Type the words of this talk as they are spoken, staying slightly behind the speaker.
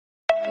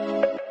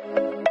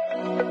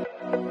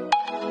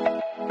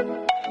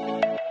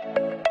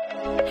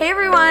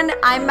everyone,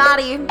 I'm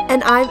Maddie.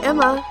 And I'm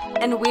Emma.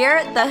 And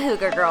we're the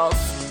Hygge Girls.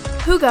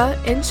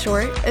 Hygge, in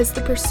short, is the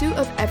pursuit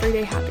of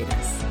everyday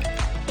happiness.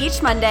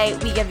 Each Monday,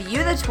 we give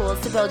you the tools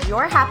to build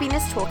your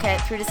happiness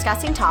toolkit through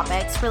discussing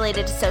topics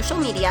related to social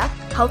media,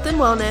 health and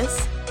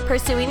wellness,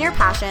 pursuing your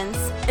passions,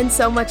 and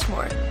so much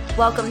more.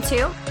 Welcome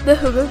to the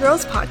Hygge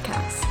Girls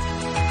podcast.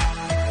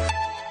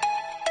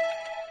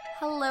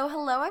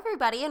 Hello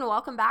everybody, and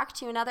welcome back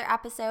to another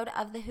episode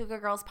of the Hygge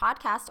Girls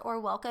podcast, or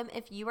welcome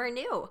if you are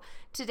new.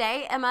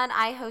 Today, Emma and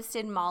I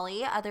hosted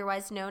Molly,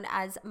 otherwise known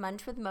as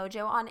Munch with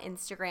Mojo on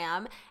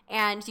Instagram,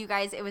 and you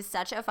guys, it was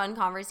such a fun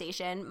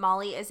conversation.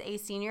 Molly is a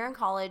senior in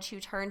college who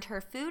turned her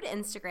food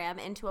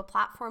Instagram into a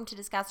platform to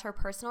discuss her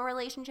personal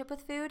relationship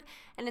with food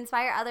and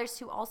inspire others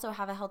to also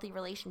have a healthy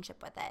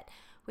relationship with it.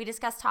 We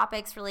discussed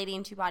topics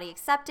relating to body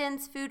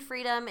acceptance, food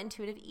freedom,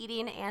 intuitive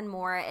eating, and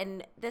more.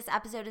 And this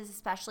episode is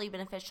especially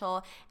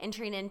beneficial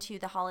entering into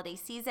the holiday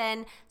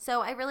season.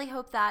 So I really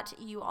hope that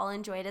you all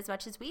enjoyed as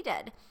much as we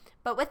did.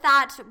 But with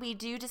that, we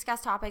do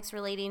discuss topics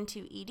relating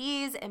to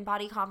EDs and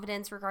body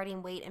confidence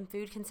regarding weight and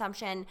food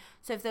consumption.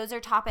 So if those are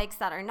topics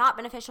that are not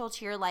beneficial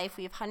to your life,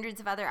 we have hundreds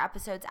of other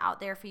episodes out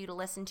there for you to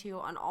listen to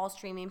on all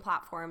streaming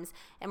platforms.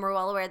 And we're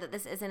well aware that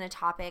this isn't a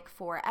topic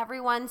for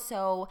everyone.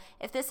 So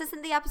if this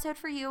isn't the episode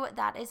for you,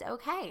 that is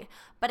okay.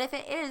 But if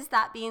it is,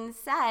 that being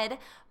said,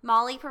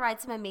 Molly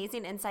provides some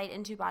amazing insight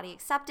into body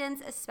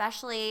acceptance,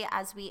 especially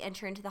as we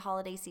enter into the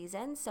holiday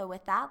season. So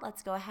with that,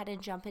 let's go ahead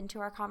and jump into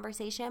our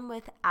conversation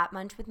with at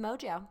Munch with Mojo.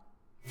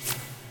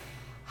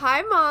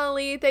 Hi,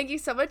 Molly. Thank you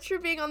so much for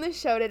being on the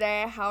show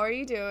today. How are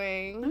you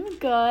doing? I'm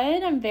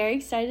good. I'm very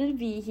excited to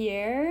be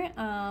here.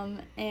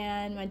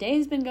 And my day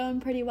has been going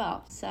pretty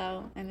well,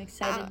 so I'm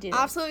excited to do this.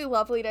 Absolutely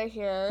lovely to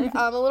hear.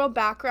 A little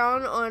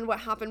background on what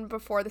happened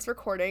before this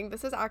recording.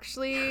 This is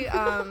actually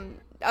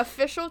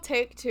official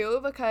take 2,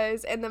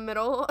 because in the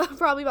middle,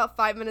 probably about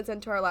 5 minutes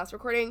into our last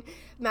recording,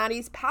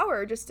 Maddie's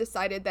power just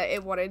decided that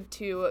it wanted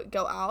to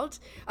go out.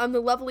 The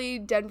lovely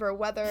Denver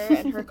weather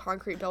and her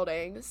concrete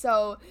building.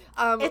 So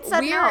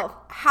we are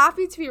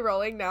happy to be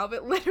rolling now,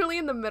 but literally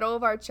in the middle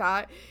of our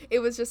chat, it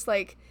was just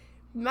like,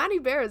 Maddie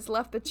Bear has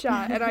left the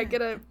chat, and I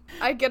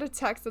get a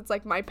text that's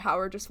like, my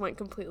power just went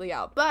completely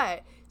out.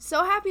 But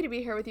so happy to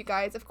be here with you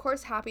guys. Of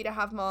course, happy to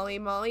have Molly.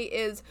 Molly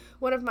is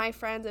one of my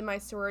friends in my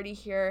sorority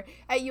here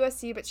at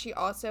USC, but she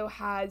also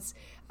has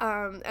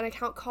an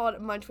account called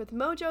Munch with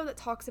Mojo that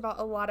talks about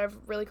a lot of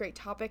really great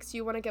topics. Do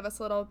you want to give us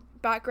a little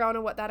background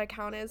on what that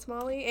account is,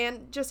 Molly?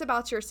 And just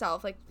about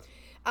yourself, like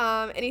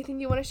anything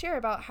you want to share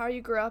about how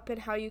you grew up and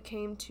how you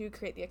came to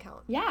create the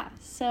account? Yeah,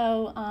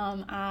 so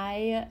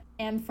I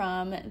am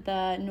from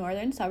the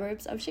northern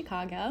suburbs of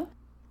Chicago.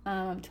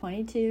 I'm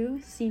 22,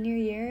 senior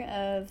year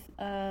of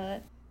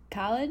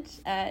college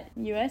at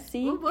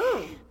USC.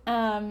 Woo-woo.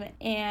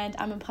 And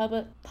I'm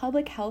a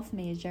public health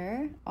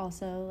major,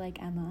 also like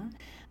Emma.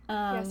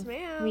 Yes,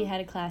 ma'am. We had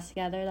a class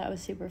together that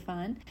was super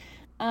fun.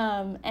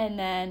 And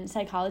then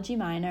psychology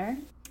minor.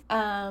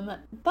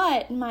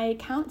 But my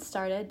account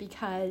started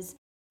because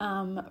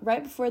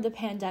right before the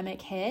pandemic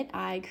hit,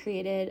 I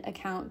created an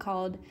account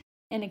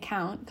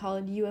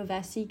called U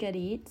of SC Good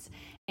Eats,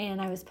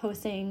 and I was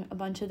posting a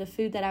bunch of the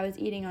food that I was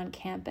eating on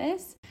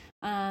campus.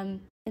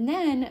 And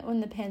then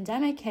when the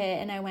pandemic hit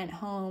and I went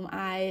home,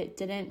 I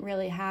didn't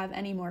really have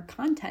any more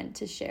content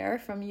to share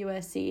from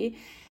USC.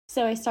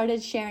 So I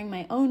started sharing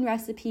my own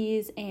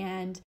recipes,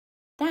 and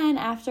then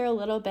after a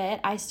little bit,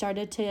 I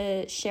started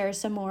to share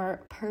some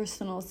more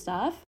personal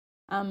stuff.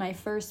 My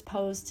first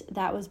post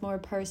that was more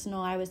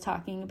personal, I was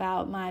talking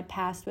about my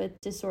past with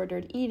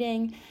disordered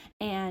eating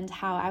and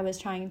how I was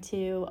trying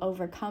to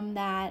overcome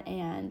that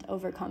and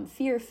overcome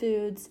fear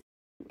foods,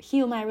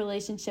 heal my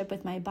relationship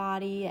with my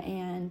body.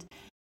 And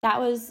that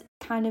was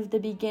kind of the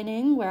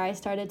beginning where I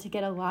started to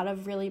get a lot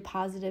of really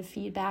positive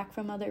feedback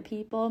from other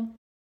people.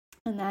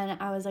 And then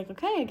I was like,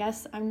 okay, I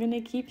guess I'm going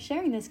to keep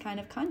sharing this kind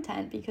of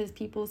content because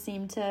people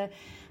seem to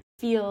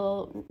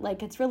feel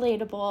like it's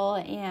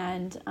relatable,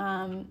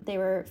 and they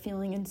were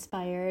feeling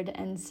inspired.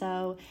 And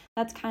so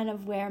that's kind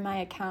of where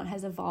my account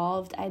has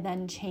evolved. I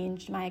then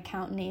changed my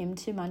account name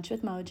to Munch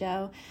with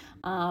Mojo.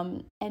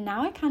 And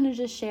now I kind of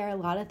just share a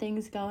lot of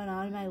things going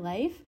on in my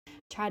life,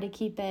 try to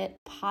keep it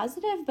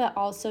positive, but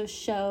also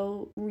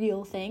show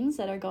real things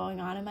that are going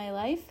on in my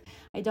life.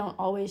 I don't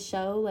always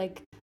show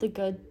like the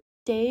good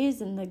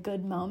days and the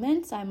good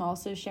moments. I'm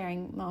also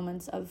sharing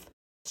moments of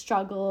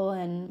struggle,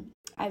 and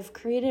I've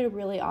created a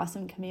really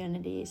awesome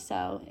community.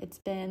 So it's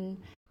been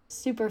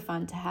super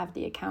fun to have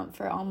the account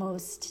for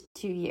almost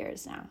 2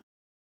 years now.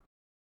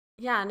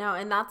 Yeah, no,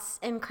 and that's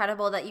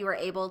incredible that you were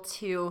able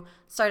to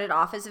start it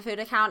off as a food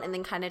account and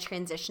then kind of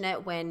transition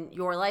it when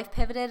your life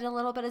pivoted a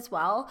little bit as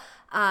well.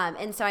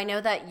 And so I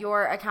know that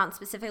your account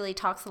specifically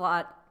talks a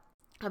lot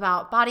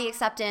about body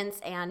acceptance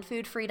and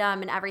food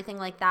freedom and everything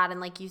like that. And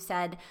like you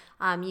said,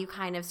 you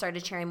kind of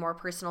started sharing more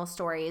personal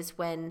stories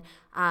when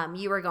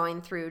you were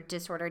going through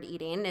disordered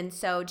eating. And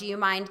so do you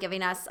mind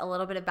giving us a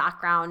little bit of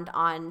background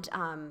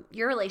on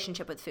your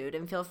relationship with food?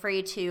 And feel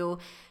free to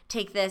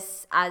take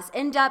this as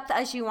in-depth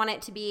as you want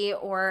it to be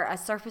or a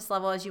surface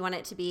level as you want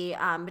it to be,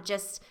 but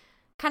just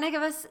kind of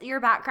give us your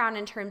background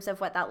in terms of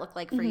what that looked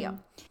like for you.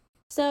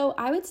 So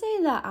I would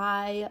say that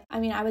I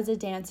was a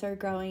dancer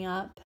growing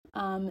up.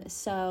 And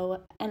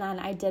then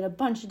I did a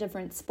bunch of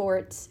different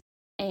sports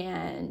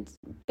and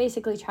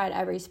basically tried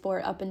every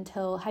sport up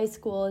until high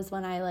school is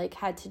when I like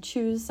had to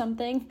choose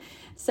something.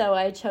 So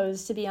I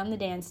chose to be on the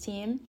dance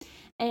team.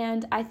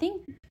 And I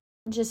think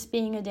just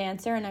being a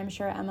dancer, and I'm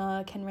sure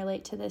Emma can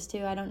relate to this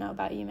too. I don't know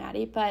about you,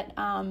 Maddie, but,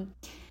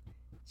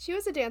 she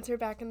was a dancer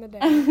back in the day.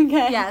 Okay.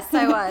 Yes,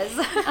 I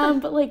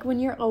was. But like when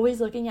you're always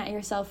looking at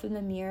yourself in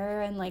the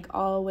mirror and like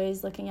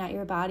always looking at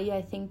your body,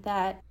 I think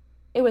that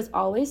it was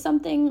always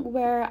something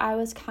where I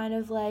was kind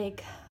of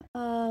like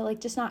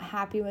just not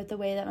happy with the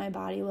way that my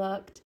body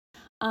looked.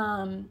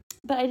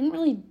 But I didn't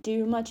really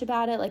do much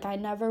about it. Like I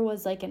never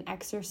was like an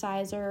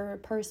exerciser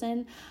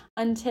person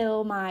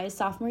until my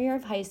sophomore year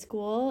of high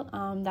school.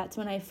 That's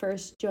when I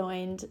first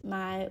joined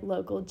my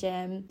local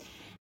gym.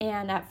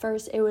 And at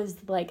first it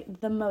was like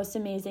the most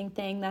amazing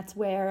thing. That's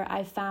where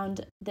I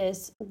found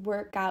this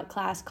workout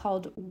class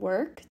called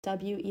Work,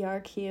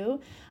 WERQ,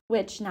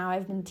 which now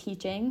I've been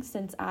teaching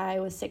since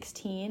I was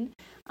 16.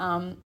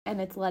 And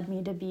it's led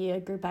me to be a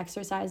group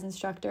exercise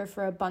instructor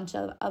for a bunch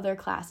of other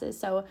classes.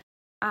 So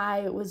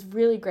I was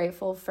really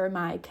grateful for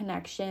my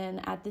connection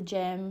at the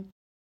gym.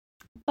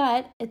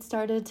 But it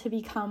started to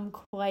become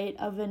quite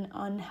of an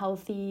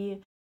unhealthy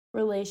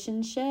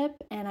relationship.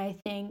 And I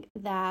think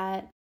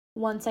that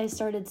once I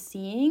started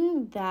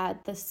seeing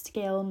that the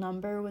scale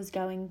number was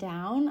going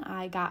down,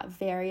 I got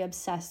very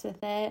obsessed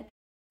with it,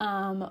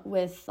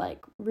 with like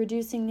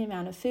reducing the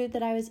amount of food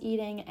that I was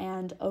eating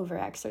and over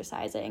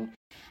exercising.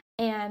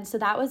 And so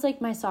that was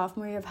like my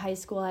sophomore year of high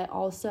school. I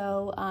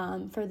also,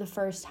 for the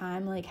first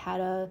time, like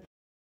had a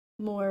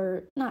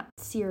more, not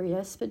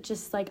serious, but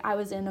just like I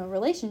was in a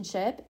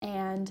relationship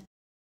and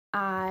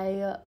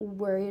I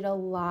worried a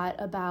lot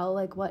about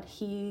like what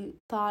he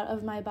thought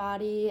of my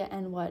body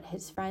and what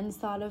his friends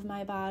thought of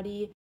my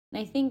body.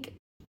 And I think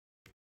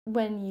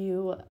when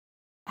you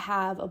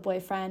have a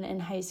boyfriend in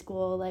high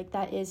school, like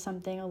that is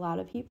something a lot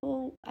of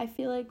people I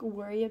feel like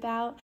worry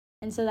about.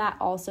 And so that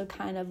also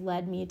kind of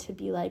led me to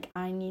be like,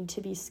 I need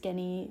to be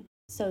skinny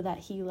so that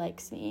he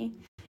likes me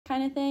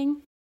kind of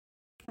thing.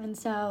 And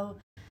so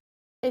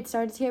it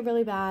started to get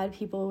really bad.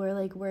 People were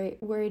like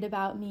worried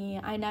about me.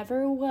 I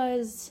never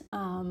was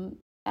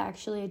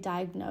actually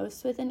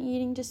diagnosed with an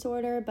eating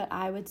disorder, but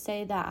I would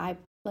say that I,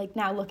 like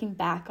now looking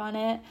back on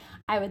it,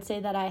 I would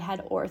say that I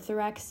had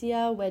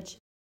orthorexia, which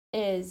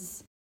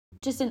is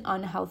just an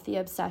unhealthy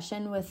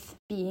obsession with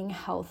being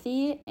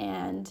healthy.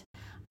 And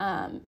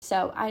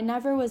so I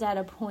never was at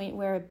a point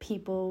where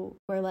people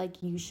were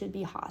like, you should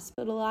be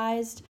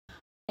hospitalized.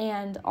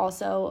 And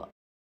also,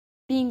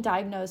 being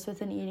diagnosed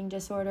with an eating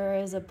disorder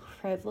is a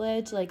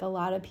privilege. Like a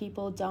lot of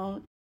people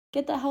don't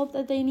get the help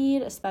that they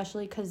need,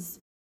 especially because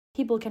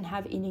people can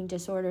have eating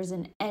disorders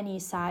in any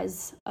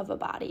size of a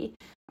body.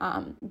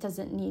 It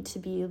doesn't need to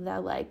be the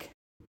like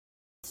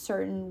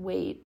certain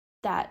weight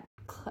that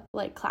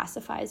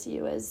classifies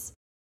you as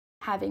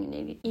having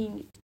an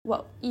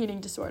eating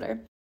disorder.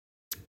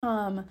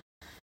 But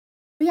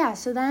yeah,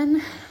 so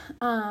then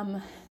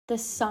the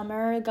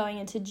summer going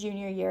into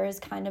junior year is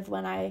kind of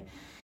when I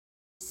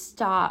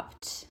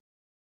stopped.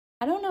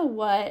 I don't know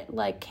what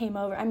like came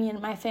over. I mean,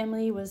 my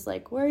family was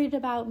like worried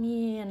about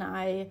me, and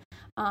I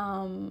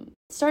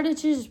started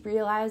to just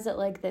realize that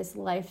like this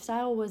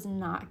lifestyle was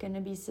not going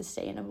to be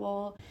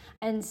sustainable.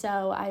 And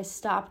so I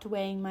stopped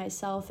weighing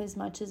myself as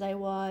much as I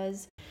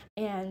was,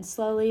 and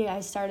slowly I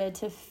started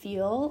to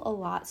feel a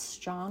lot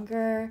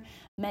stronger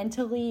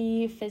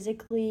mentally,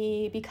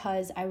 physically,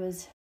 because I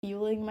was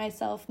fueling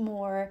myself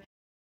more.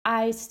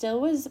 I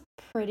still was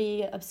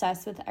pretty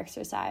obsessed with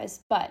exercise,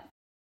 but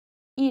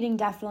eating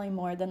definitely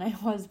more than I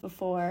was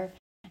before.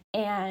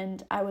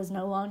 And I was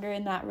no longer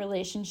in that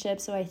relationship,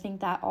 so I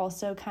think that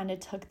also kind of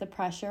took the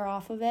pressure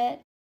off of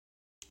it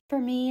for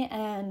me.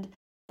 And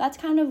that's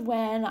kind of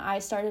when I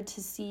started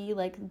to see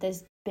like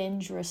this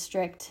binge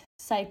restrict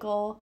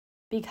cycle,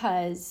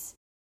 because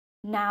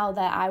now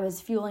that I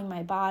was fueling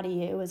my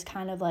body, it was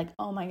kind of like,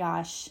 oh my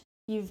gosh,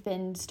 you've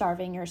been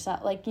starving yourself,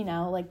 like, you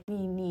know, like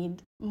we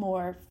need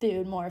more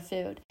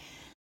food.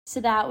 So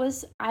that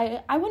was,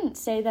 I wouldn't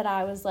say that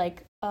I was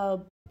like a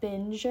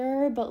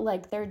binger, but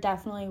like there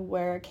definitely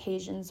were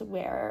occasions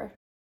where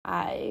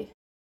I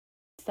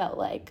felt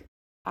like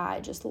I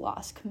just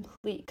lost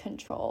complete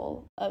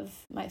control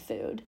of my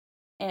food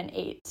and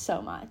ate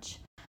so much,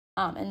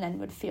 and then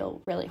would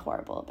feel really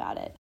horrible about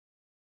it.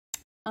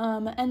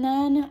 And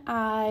then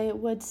I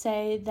would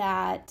say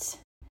that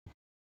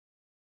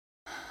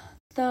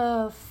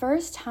the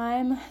first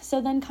time, so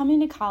then coming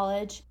to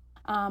college,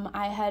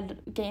 I had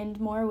gained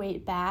more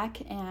weight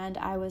back, and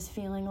I was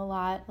feeling a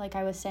lot, like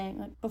I was saying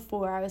like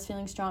before, I was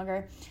feeling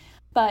stronger.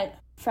 But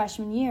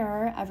freshman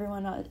year,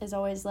 everyone is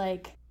always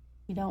like,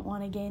 you don't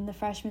want to gain the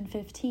freshman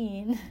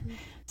 15.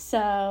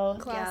 So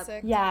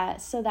Classic. yeah,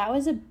 so that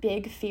was a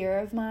big fear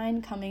of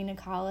mine coming to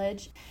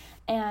college.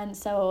 And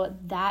so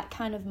that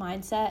kind of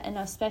mindset, and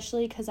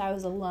especially because I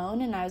was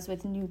alone and I was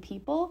with new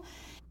people,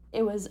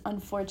 it was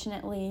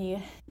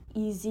unfortunately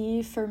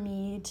easy for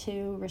me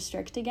to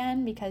restrict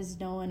again because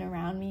no one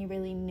around me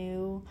really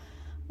knew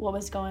what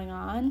was going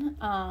on.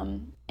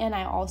 And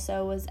I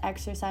also was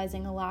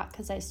exercising a lot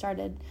because I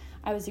started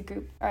as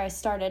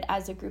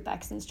a Group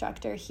X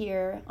instructor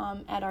here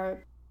at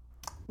our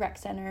rec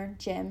center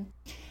gym.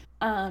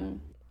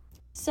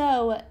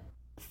 So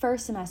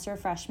first semester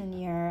freshman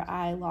year,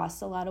 I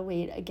lost a lot of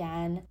weight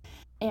again.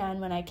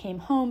 And when I came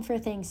home for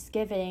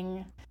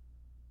Thanksgiving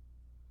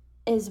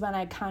is when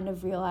I kind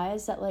of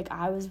realized that like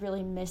I was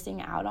really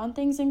missing out on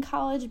things in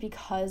college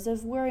because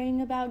of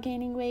worrying about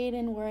gaining weight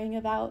and worrying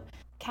about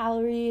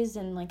calories,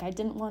 and like I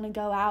didn't want to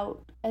go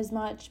out as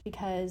much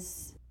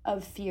because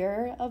of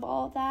fear of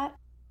all of that.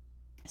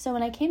 So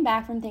when I came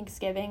back from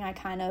Thanksgiving, I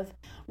kind of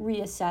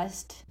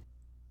reassessed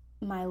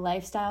my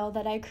lifestyle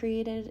that I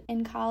created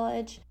in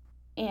college,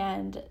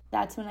 and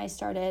that's when I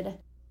started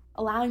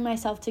allowing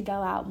myself to go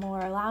out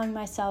more, allowing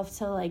myself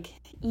to like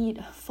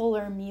eat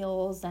fuller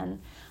meals, and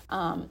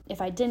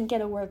if I didn't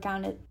get a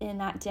workout in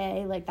that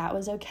day, like that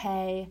was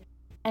okay.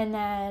 And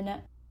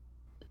then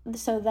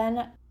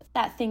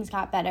that things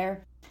got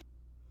better.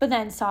 But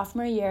then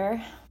sophomore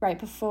year,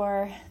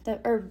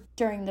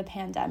 during the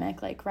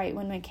pandemic, like right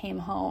when I came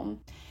home,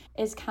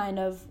 is kind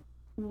of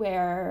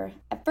where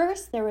at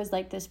first there was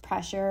like this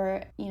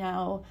pressure,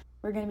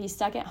 we're going to be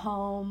stuck at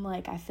home.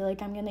 Like, I feel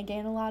like I'm going to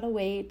gain a lot of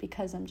weight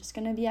because I'm just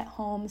going to be at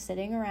home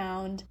sitting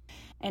around.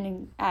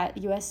 And at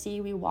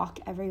USC, we walk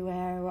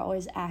everywhere. We're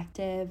always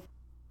active.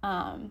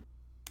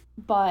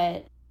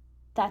 But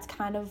that's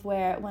kind of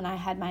where, when I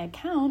had my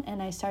account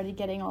and I started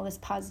getting all this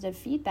positive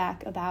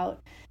feedback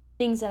about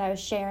things that I was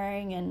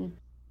sharing and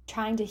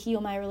trying to heal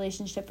my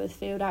relationship with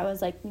food, I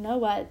was like, you know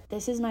what?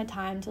 This is my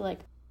time to like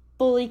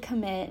fully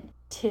commit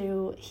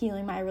to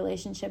healing my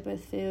relationship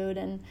with food.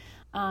 And,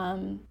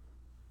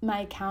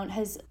 my account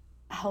has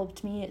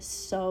helped me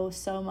so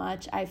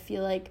much. I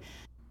feel like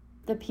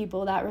the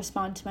people that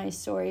respond to my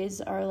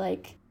stories are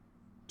like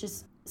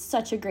just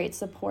such a great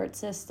support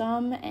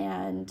system,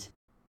 and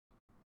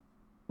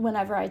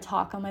whenever I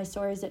talk on my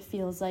stories, it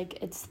feels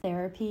like it's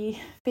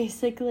therapy,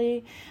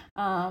 basically.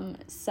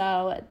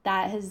 So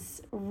that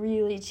has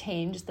really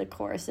changed the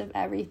course of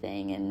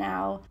everything, and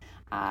now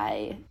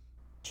I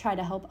try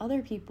to help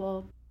other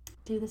people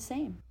do the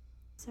same.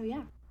 So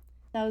yeah.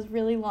 That was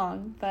really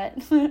long, but...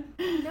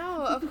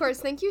 No, of course.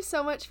 Thank you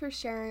so much for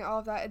sharing all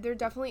of that. There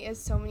definitely is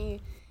so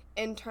many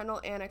internal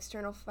and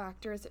external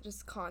factors that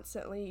just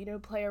constantly,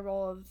 play a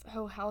role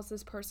of, how's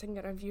this person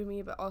going to view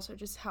me, but also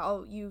just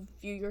how you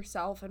view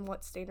yourself and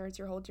what standards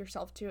you hold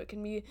yourself to. It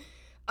can be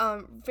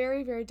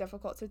very, very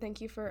difficult. So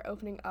thank you for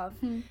opening up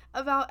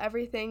about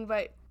everything.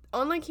 But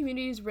online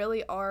communities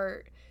really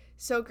are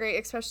so great,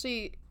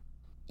 especially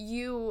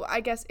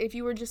I guess if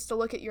you were just to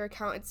look at your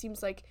account, it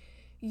seems like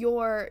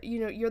you're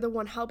the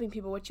one helping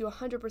people, which you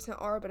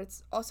 100% are, but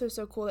it's also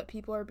so cool that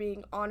people are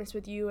being honest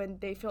with you and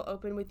they feel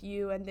open with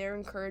you and they're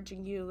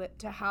encouraging you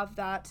to have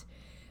that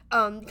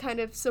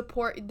kind of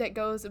support that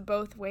goes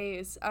both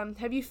ways.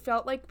 Have you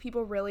felt like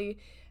people really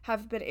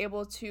have been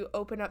able to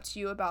open up to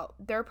you about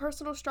their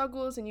personal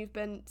struggles and you've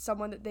been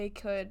someone that they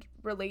could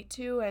relate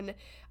to, and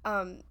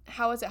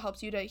how has it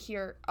helped you to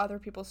hear other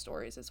people's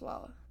stories as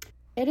well?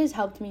 It has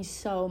helped me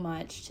so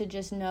much to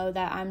just know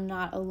that I'm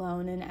not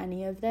alone in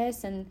any of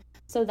this. And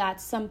so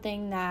that's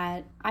something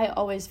that I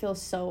always feel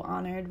so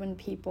honored when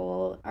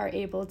people are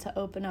able to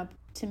open up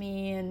to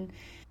me. And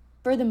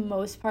for the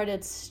most part,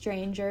 it's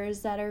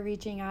strangers that are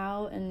reaching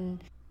out,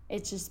 and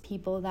it's just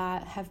people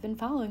that have been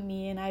following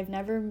me and I've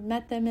never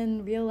met them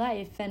in real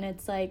life. And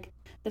it's like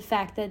the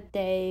fact that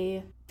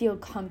they feel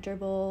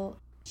comfortable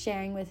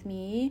sharing with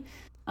me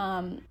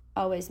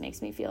always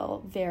makes me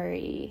feel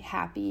very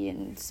happy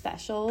and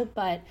special.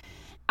 But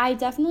I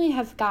definitely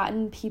have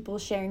gotten people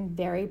sharing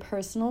very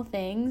personal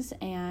things,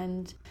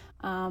 and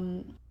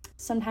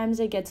sometimes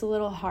it gets a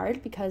little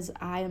hard because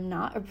I am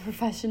not a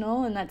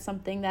professional, and that's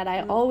something that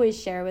I always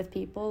share with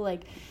people.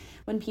 Like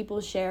when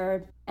people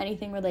share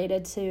anything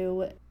related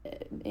to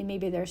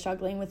maybe they're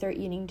struggling with their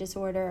eating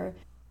disorder,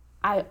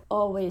 I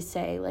always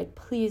say, like,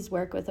 please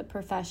work with a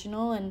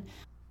professional.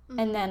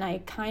 And then I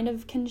kind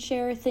of can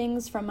share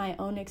things from my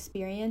own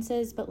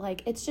experiences, but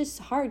like it's just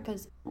hard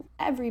because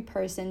every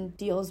person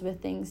deals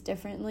with things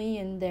differently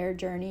and their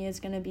journey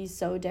is going to be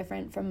so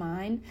different from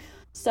mine.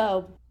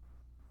 So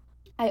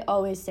I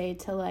always say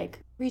to like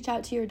reach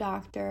out to your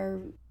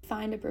doctor,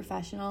 find a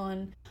professional,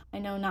 and I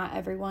know not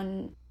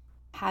everyone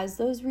has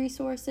those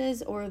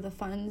resources or the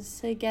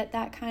funds to get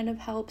that kind of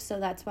help, so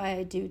that's why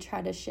I do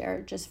try to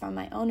share just from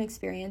my own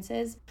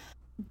experiences.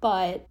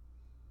 But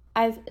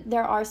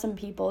there are some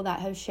people that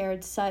have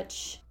shared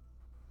such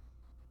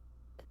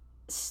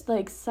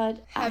like such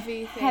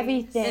heavy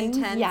thing.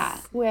 Intense. Yeah,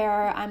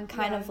 where I'm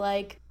kind of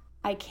like,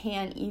 I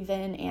can't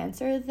even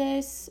answer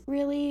this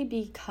really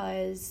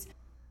because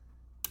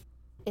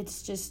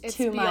it's just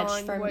too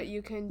much for what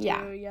you can do.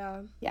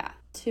 Yeah,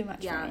 too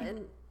much for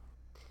me.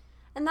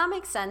 And that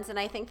makes sense. And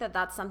I think that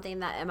that's something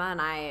that Emma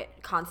and I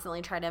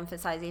constantly try to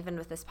emphasize, even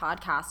with this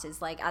podcast,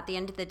 is like at the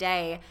end of the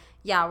day,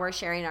 yeah, we're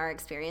sharing our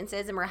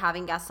experiences and we're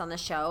having guests on the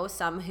show,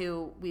 some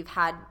who we've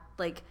had,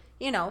 like,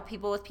 you know,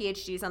 people with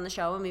PhDs on the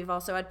show. And we've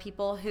also had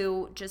people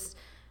who just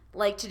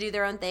like to do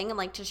their own thing and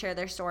like to share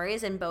their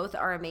stories. And both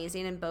are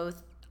amazing and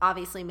both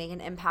obviously make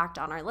an impact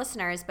on our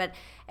listeners. But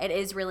it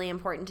is really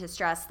important to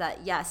stress that,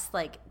 yes,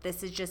 like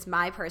this is just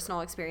my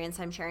personal experience.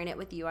 I'm sharing it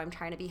with you. I'm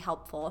trying to be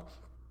helpful.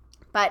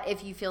 But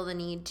if you feel the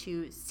need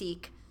to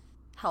seek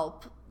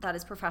help that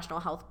is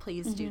professional help,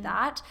 please do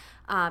that.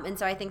 And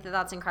so I think that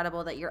that's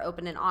incredible that you're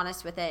open and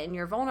honest with it and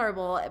you're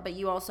vulnerable, but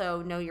you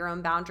also know your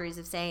own boundaries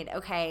of saying,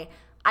 okay,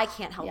 I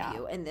can't help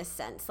you in this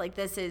sense. Like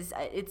this is,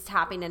 it's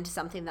tapping into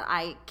something that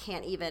I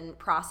can't even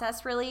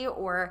process really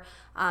or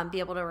be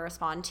able to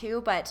respond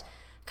to. But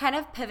kind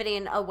of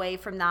pivoting away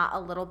from that a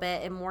little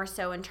bit and more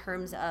so in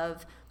terms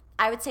of,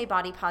 I would say,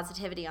 body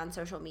positivity on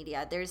social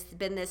media. There's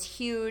been this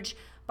huge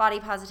body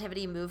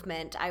positivity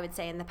movement, I would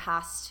say, in the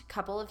past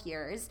couple of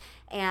years.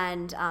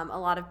 And a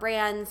lot of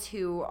brands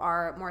who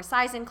are more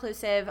size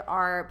inclusive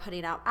are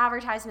putting out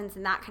advertisements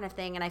and that kind of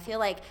thing. And I feel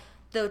like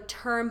the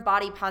term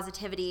body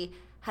positivity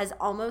has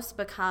almost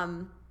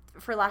become,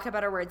 for lack of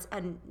better words,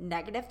 a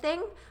negative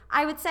thing,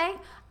 I would say.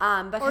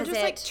 Because or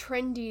just like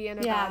trendy in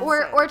a bad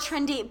or sense.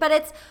 trendy. But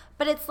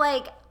it's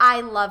like,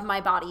 I love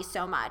my body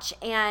so much.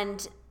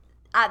 And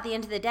at the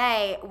end of the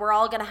day, we're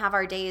all going to have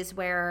our days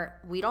where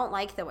we don't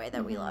like the way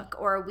that we look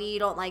or we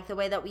don't like the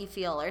way that we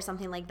feel or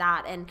something like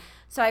that. And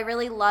so I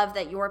really love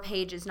that your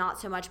page is not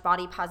so much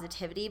body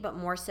positivity, but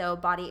more so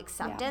body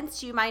acceptance.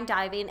 Do you mind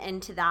diving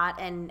into that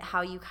and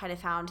how you kind of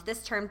found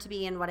this term to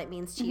be and what it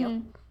means to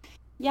you?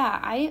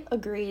 Yeah, I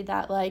agree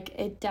that like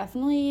it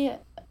definitely,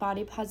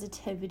 body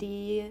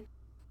positivity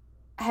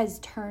has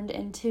turned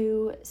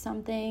into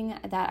something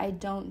that I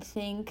don't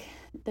think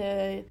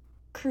the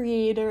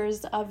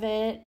creators of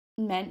it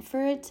meant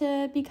for it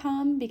to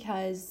become,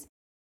 because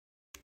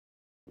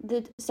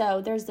so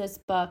there's this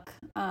book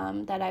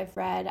that I've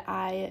read.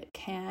 I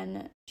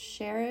can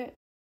share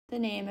the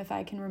name if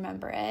I can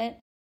remember it.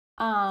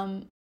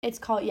 It's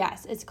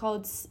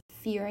called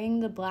Fearing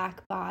the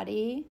Black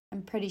Body.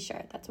 I'm pretty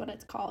sure that's what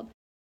it's called.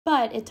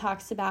 But it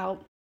talks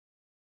about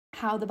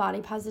how the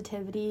body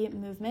positivity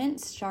movement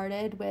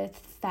started with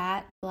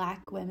fat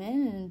Black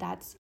women, and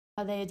that's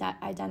how they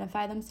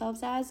identify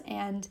themselves as.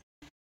 And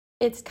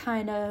it's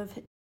kind of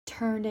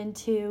turned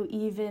into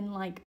even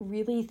like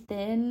really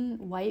thin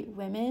white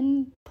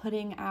women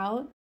putting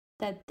out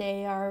that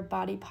they are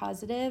body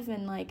positive,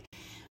 and like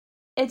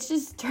it's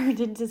just turned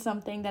into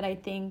something that I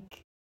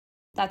think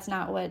that's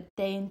not what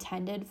they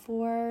intended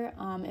for.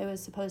 It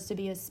was supposed to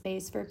be a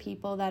space for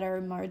people that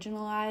are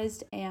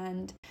marginalized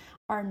and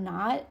are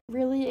not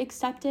really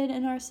accepted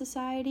in our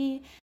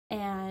society.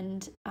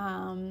 And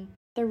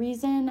the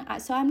reason,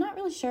 so I'm not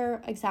really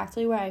sure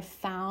exactly where I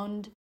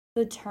found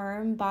the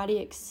term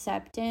body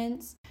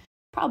acceptance,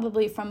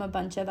 probably from a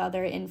bunch of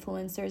other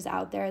influencers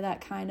out there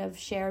that kind of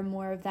share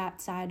more of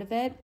that side of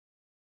it.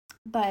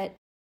 But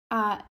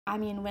I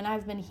mean, when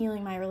I've been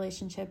healing my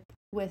relationship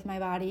with my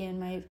body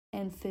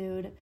and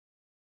food,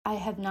 I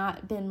have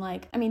not been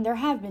like, I mean, there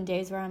have been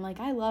days where I'm like,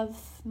 I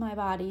love my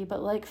body,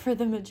 but like for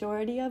the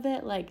majority of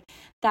it, like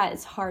that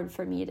is hard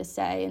for me to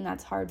say, and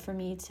that's hard for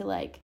me to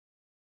like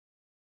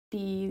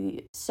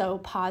be so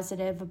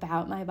positive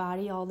about my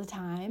body all the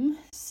time.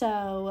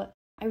 So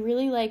I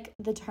really like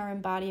the term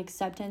body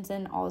acceptance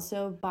and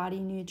also body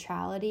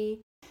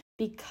neutrality,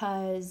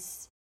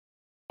 because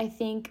I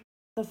think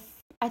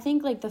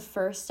like the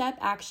first step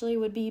actually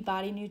would be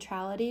body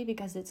neutrality,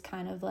 because it's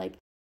kind of like,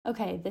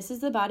 okay, this is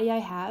the body I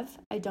have.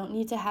 I don't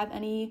need to have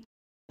any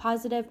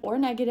positive or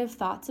negative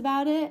thoughts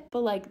about it,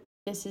 but like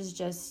this is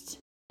just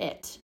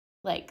it,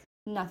 like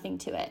nothing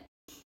to it.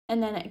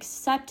 And then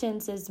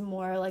acceptance is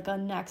more like a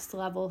next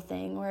level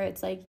thing where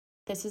it's like,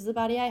 this is the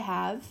body I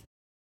have,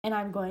 and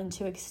I'm going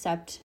to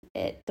accept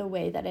it the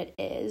way that it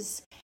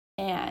is.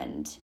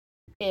 And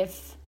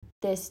if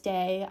this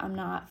day I'm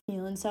not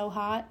feeling so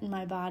hot in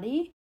my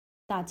body,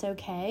 that's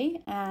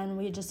okay. And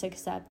we just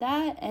accept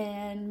that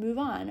and move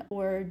on,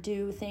 or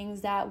do things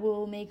that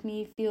will make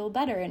me feel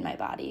better in my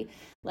body,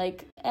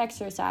 like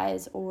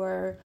exercise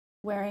or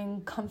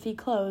wearing comfy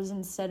clothes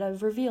instead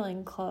of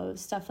revealing clothes,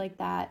 stuff like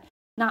that.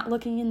 Not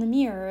looking in the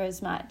mirror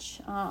as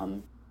much.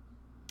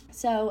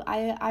 So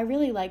I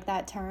really like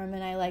that term,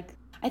 and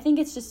I think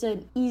it's just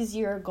an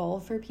easier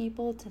goal for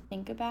people to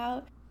think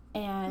about,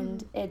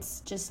 and it's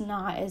just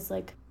not as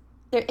like,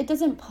 it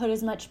doesn't put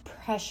as much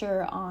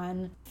pressure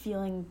on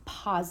feeling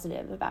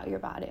positive about your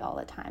body all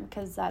the time,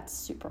 because that's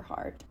super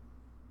hard.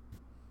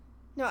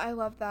 No, I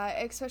love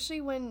that,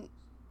 especially when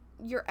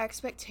your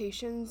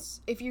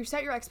expectations, if you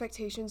set your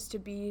expectations to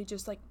be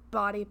just like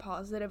body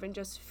positive and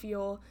just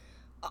feel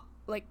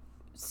like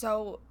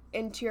so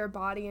into your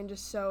body and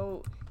just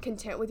so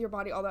content with your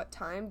body all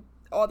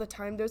the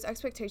time, those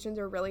expectations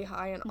are really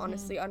high and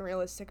honestly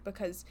unrealistic,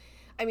 because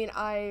I mean,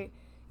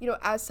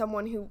 as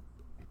someone who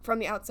from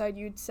the outside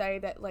you'd say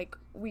that like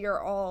we are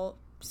all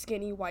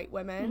skinny white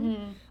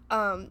women,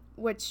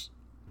 which,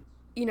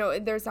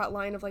 there's that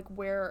line of like,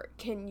 where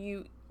do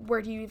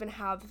you even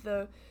have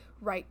the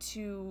right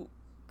to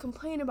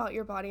complain about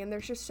your body? And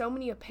there's just so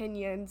many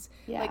opinions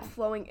like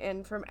flowing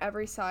in from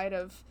every side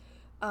of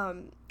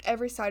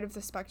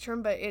the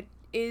spectrum, but it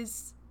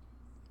is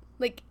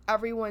like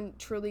everyone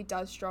truly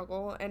does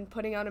struggle, and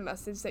putting out a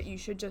message that you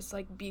should just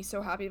like be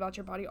so happy about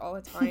your body all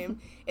the time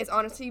is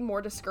honestly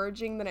more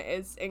discouraging than it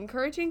is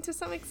encouraging to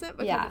some extent,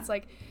 because it's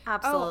like,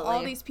 absolutely,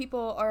 all these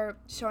people are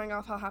showing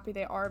off how happy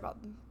they are about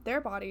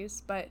their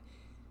bodies, but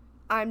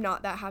I'm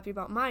not that happy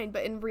about mine.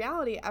 But in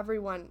reality,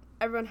 everyone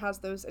has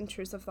those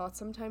intrusive thoughts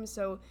sometimes,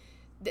 so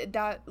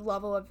that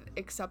level of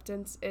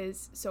acceptance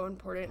is so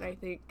important. I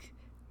think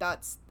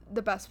that's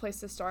the best place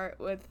to start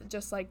with,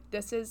 just like,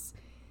 this is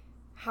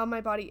how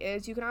my body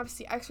is. You can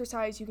obviously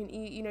exercise, you can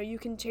eat, you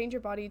can change your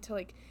body to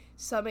like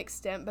some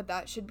extent, but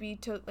that should be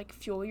to like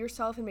fuel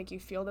yourself and make you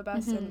feel the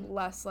best, and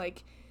less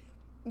like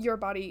your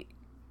body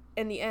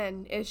in the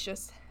end is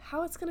just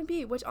how it's gonna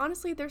be, which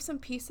honestly there's some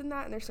peace in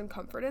that and there's some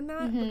comfort in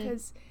that,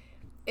 because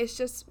it's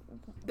just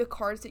the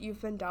cards that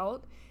you've been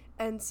dealt.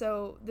 And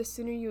so the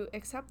sooner you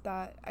accept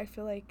that, I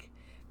feel like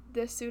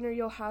the sooner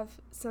you'll have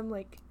some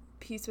like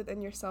peace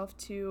within yourself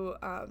to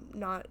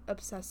not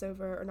obsess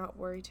over or not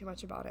worry too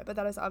much about it. But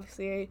that is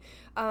obviously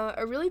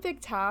a really big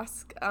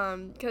task,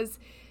 because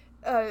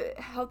a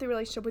healthy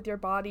relationship with your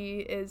body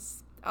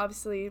is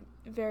obviously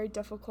very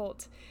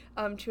difficult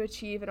to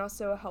achieve, and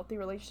also a healthy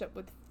relationship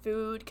with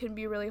food can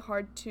be really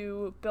hard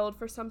to build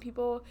for some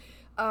people.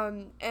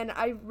 And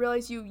I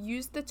realize you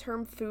use the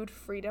term food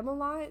freedom a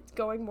lot,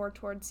 going more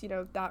towards,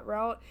 that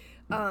route.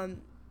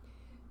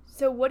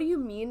 So what do you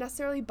mean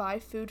necessarily by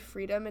food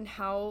freedom, and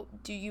how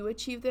do you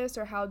achieve this,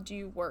 or how do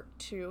you work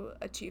to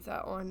achieve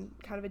that on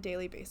kind of a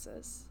daily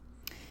basis?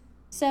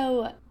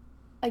 So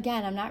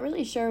again, I'm not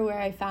really sure where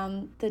I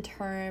found the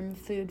term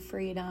food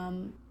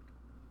freedom,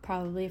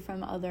 probably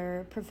from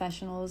other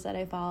professionals that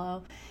I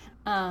follow.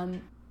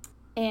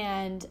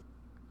 And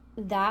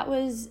that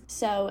was,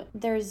 so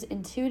there's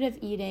intuitive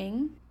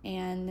eating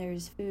and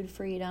there's food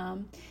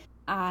freedom.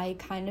 I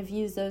kind of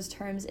use those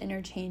terms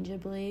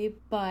interchangeably,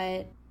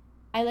 but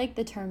I like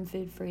the term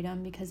food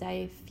freedom because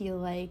I feel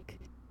like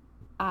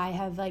I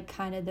have like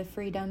kind of the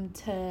freedom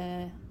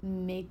to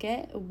make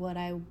it what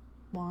I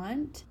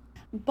want.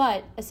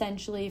 But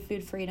essentially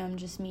food freedom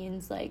just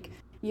means like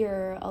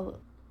you're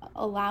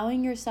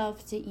allowing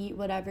yourself to eat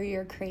whatever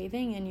you're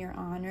craving, and you're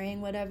honoring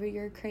whatever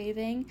you're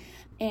craving.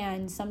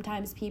 And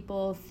sometimes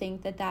people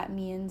think that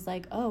means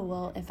like, oh,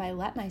 well, if I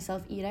let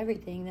myself eat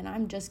everything, then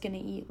I'm just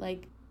gonna eat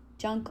like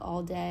junk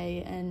all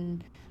day,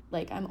 and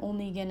like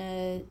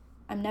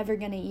I'm never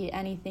gonna eat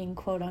anything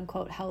quote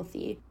unquote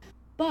healthy.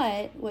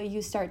 But what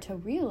you start to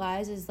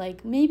realize is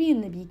like, maybe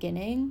in the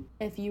beginning,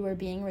 if you were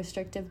being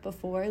restrictive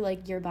before,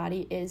 like your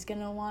body is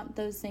gonna want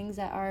those things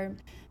that are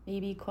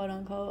maybe quote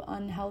unquote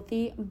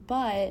unhealthy.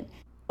 But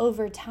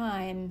over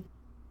time,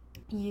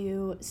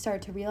 you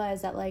start to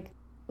realize that like,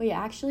 wait,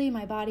 actually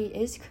my body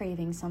is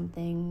craving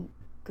something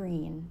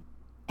green,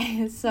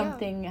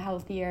 something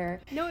healthier.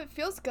 No, it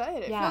feels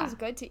good. It feels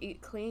good to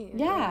eat clean.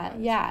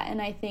 Yeah.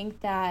 And I think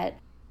that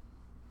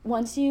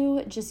once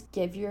you just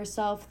give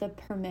yourself the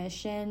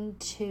permission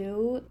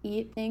to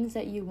eat things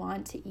that you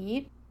want to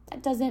eat,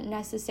 that doesn't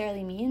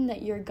necessarily mean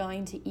that you're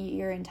going to eat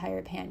your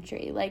entire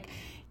pantry. Like,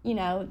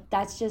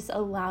 that's just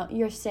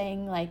you're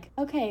saying like,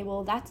 okay,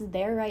 well, that's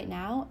there right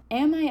now.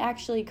 Am I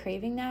actually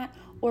craving that?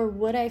 Or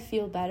would I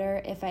feel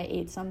better if I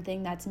ate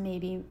something that's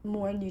maybe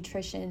more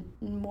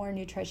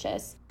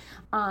nutritious?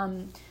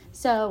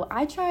 So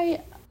I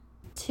try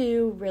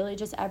to really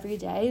just every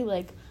day,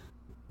 like,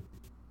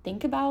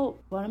 think about,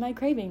 what am I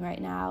craving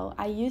right now?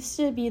 I used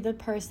to be the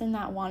person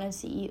that wanted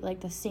to eat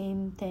like the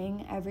same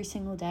thing every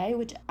single day,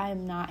 which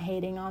I'm not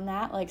hating on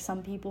that. Like,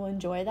 some people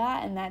enjoy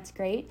that and that's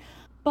great.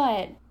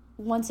 But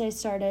once I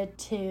started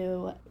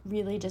to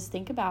really just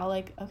think about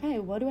like, okay,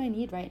 what do I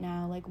need right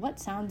now? Like, what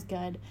sounds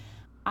good?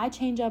 I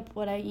change up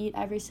what I eat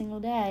every single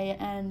day.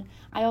 And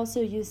I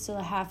also used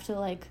to have to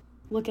like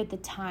look at the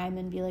time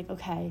and be like,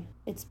 okay,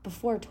 it's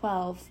before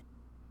 12.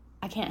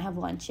 I can't have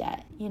lunch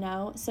yet,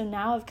 So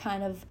now I've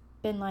kind of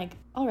been like,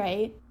 all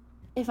right,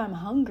 if I'm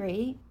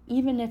hungry,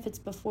 even if it's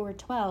before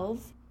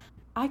 12,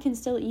 I can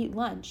still eat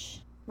lunch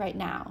right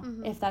now,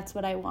 if that's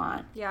what I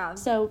want. Yeah.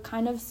 So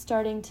kind of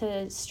starting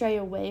to stray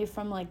away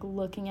from like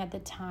looking at the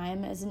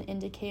time as an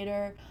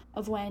indicator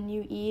of when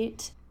you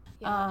eat.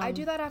 Yeah, I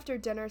do that after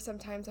dinner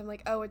sometimes. I'm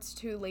like, oh, it's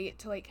too late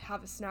to like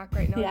have a snack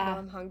right now, even though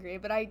I'm hungry.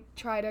 But I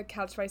try to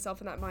catch myself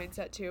in that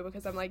mindset too,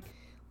 because I'm like,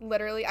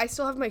 literally, I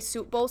still have my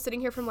soup bowl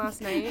sitting here from last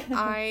night.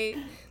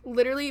 I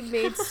literally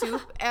made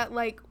soup at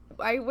like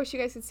I wish you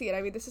guys could see it.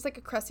 I mean, this is like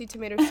a crusty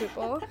tomato soup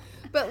bowl,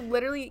 but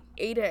literally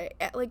ate it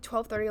at like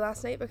 12:30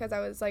 last night because I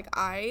was like,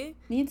 I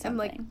am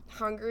like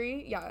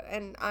hungry. Yeah,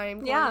 and I'm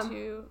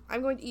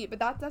going to eat. But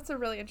that's a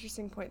really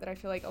interesting point that I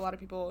feel like a lot of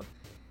people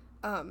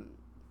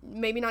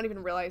maybe not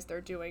even realize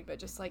they're doing, but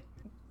just like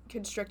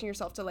constricting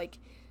yourself to like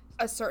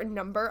a certain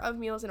number of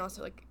meals and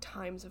also like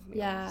times of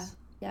meals.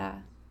 Yeah.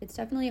 It's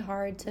definitely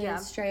hard to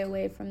stray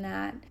away from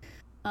that.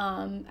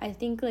 I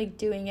think like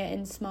doing it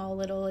in small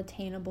little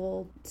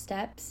attainable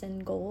steps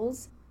and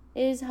goals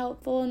is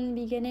helpful in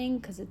the beginning,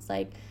 because it's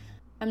like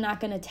I'm not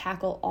going to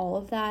tackle all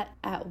of that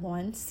at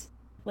once.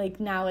 Like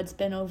now it's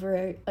been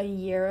over a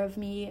year of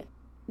me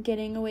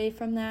getting away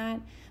from that,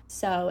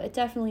 so it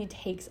definitely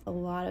takes a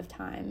lot of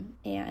time,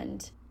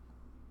 and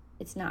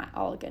it's not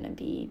all going to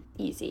be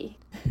easy.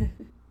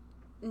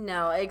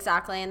 No,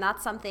 exactly. And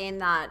that's something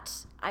that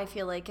I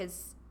feel like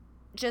is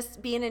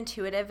just being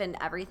intuitive in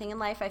everything in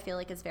life. I feel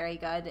like is very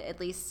good, at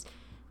least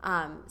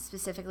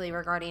specifically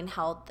regarding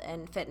health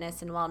and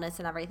fitness and wellness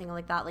and everything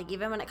like that. Like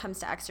even when it comes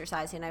to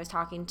exercising, I was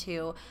talking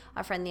to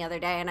a friend the other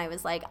day and I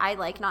was like, I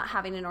like not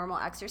having a normal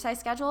exercise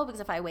schedule,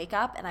 because if I wake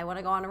up and I want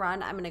to go on a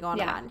run, I'm going to go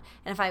on a run.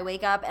 And if I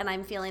wake up and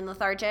I'm feeling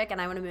lethargic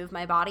and I want to move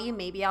my body,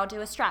 maybe I'll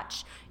do a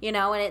stretch, and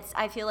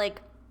I feel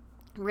like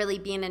really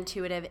being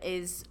intuitive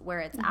is where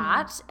it's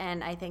at.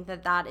 And I think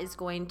that is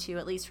going to,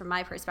 at least from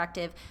my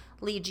perspective,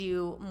 lead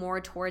you more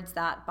towards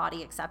that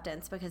body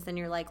acceptance, because then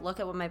you're like, look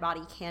at what my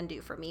body can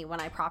do for me when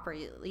I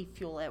properly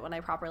fuel it, when I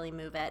properly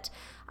move it.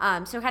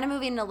 So kind of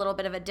moving in a little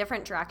bit of a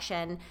different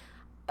direction,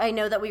 I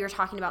know that we were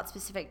talking about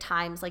specific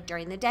times like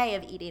during the day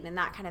of eating and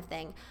that kind of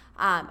thing.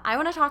 I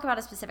want to talk about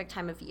a specific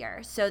time of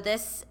year. So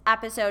this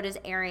episode is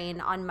airing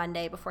on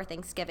Monday before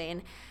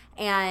Thanksgiving.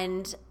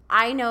 And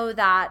I know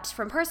that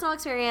from personal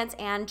experience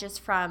and just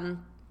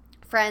from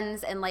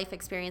friends and life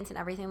experience and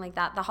everything like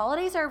that, the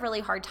holidays are a really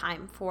hard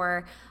time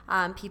for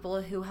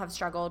people who have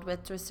struggled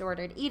with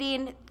disordered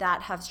eating,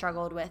 that have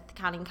struggled with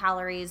counting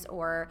calories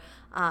or,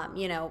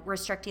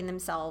 restricting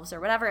themselves or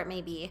whatever it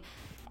may be.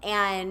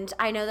 And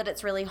I know that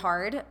it's really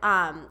hard,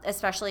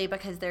 especially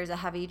because there's a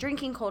heavy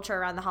drinking culture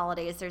around the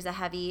holidays. There's a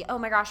heavy, oh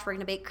my gosh, we're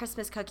going to bake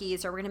Christmas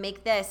cookies, or we're going to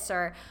make this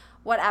or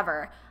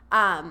whatever.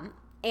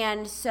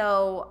 And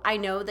so I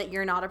know that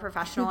you're not a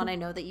professional and I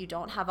know that you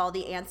don't have all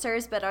the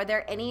answers, but are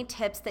there any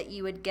tips that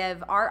you would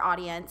give our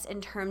audience in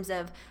terms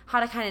of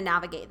how to kind of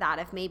navigate that,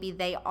 if maybe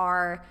they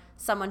are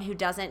someone who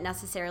doesn't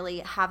necessarily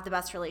have the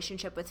best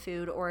relationship with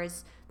food, or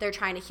they're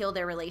trying to heal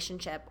their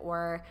relationship,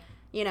 or,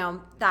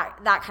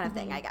 that kind of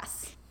thing, I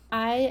guess.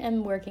 I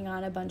am working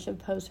on a bunch of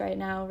posts right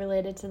now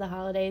related to the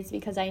holidays,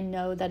 because I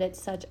know that it's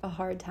such a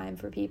hard time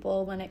for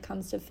people when it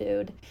comes to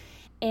food.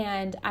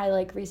 And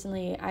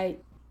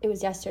it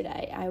was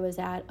yesterday, I was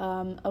at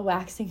a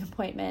waxing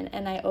appointment,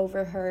 and I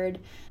overheard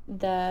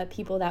the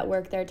people that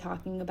work there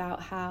talking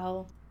about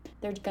how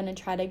they're going to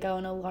try to go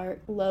on a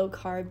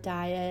low-carb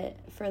diet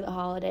for the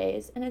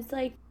holidays. And it's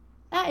like,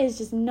 that is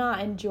just not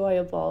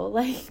enjoyable.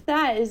 Like,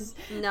 that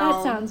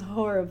sounds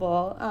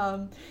horrible.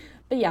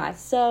 But yeah,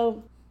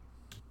 so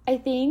I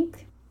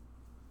think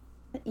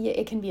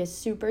it can be a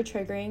super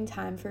triggering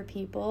time for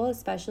people,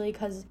 especially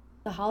because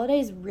the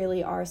holidays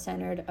really are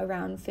centered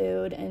around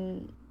food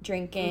and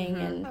drinking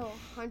and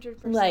 100%.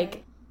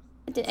 Like,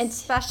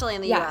 especially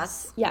in the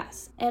US.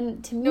 Yes.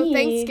 And to me,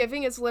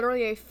 Thanksgiving is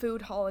literally a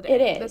food holiday.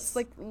 It is. That's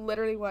like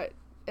literally what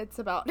it's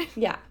about.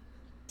 Yeah.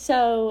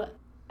 So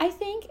I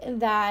think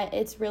that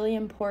it's really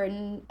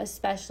important,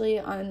 especially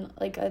on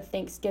like a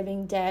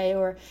Thanksgiving day,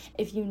 or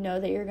if you know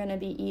that you're going to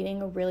be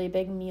eating a really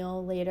big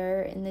meal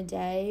later in the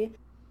day,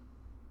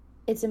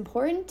 it's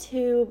important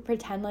to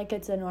pretend like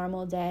it's a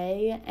normal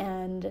day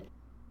and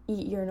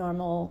eat your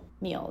normal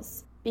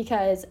meals.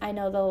 Because I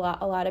know that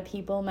a lot of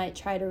people might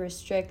try to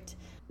restrict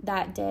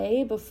that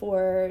day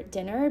before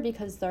dinner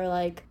because they're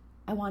like,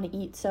 I want to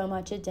eat so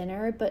much at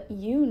dinner. But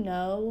you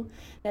know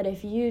that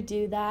if you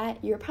do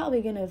that, you're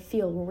probably going to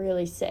feel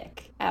really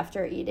sick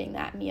after eating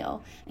that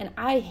meal. And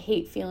I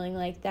hate feeling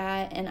like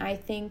that. And I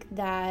think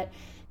that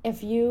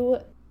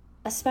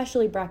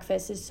especially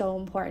breakfast is so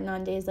important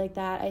on days like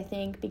that, I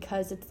think,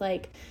 because it's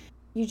like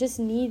you just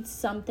need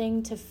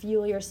something to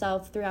fuel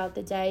yourself throughout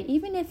the day,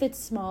 even if it's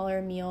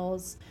smaller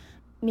meals,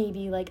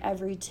 maybe like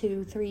every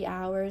 2-3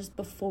 hours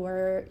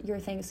before your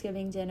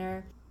Thanksgiving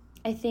dinner.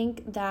 I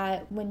think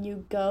that when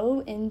you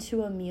go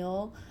into a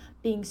meal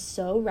being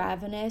so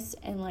ravenous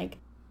and like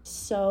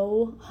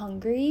so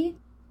hungry,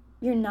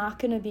 you're not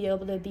going to be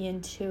able to be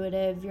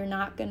intuitive. You're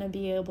not going to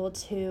be able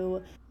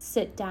to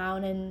sit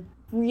down and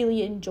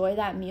really enjoy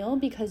that meal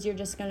because you're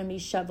just going to be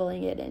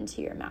shoveling it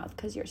into your mouth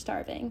because you're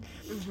starving.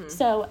 Mm-hmm.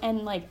 So, and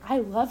like, I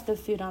love the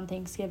food on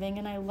Thanksgiving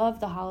and I love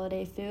the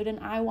holiday food and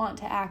I want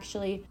to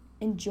actually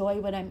enjoy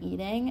what I'm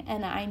eating.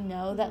 And I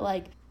know that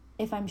like,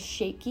 if I'm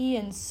shaky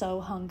and so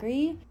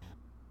hungry,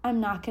 I'm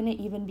not going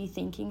to even be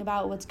thinking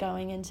about what's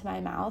going into my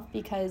mouth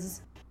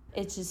because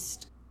it's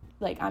just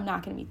like, I'm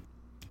not going to be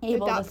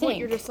able to think. At that point,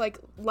 you're just like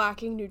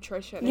lacking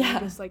nutrition and you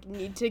just like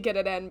need to get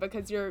it in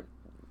because you're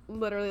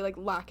literally like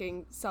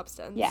lacking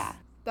substance. Yeah.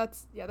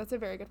 That's a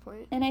very good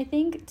point. And I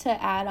think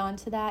to add on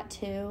to that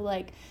too,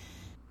 like,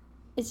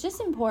 it's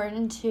just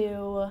important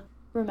to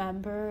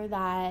remember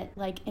that,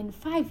 like, in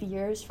 5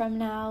 years from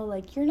now,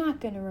 like, you're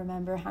not going to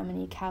remember how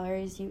many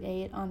calories you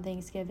ate on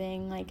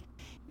Thanksgiving. Like,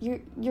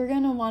 you're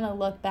going to want to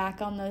look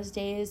back on those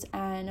days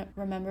and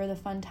remember the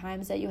fun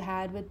times that you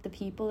had with the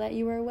people that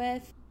you were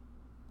with.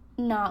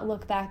 Not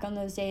look back on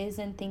those days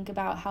and think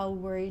about how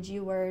worried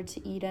you were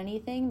to eat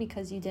anything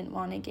because you didn't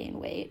want to gain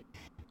weight.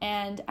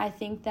 And I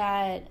think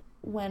that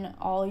when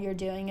all you're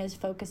doing is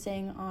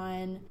focusing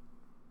on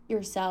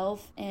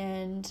yourself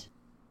and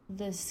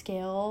the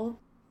scale,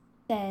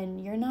 then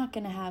you're not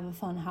going to have a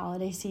fun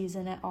holiday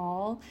season at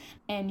all.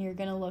 And you're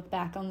going to look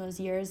back on those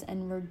years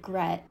and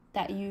regret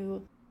that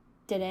you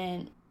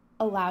didn't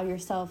allow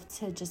yourself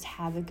to just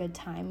have a good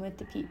time with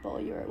the people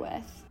you were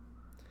with.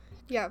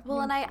 Yeah.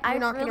 Well, and I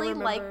really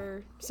like...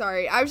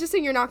 Sorry, I was just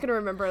saying you're not going to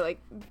remember, like,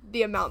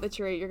 the amount that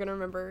you ate. You're going to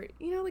remember,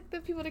 you know, like,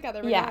 the people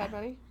together. Right? Yeah.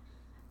 Money.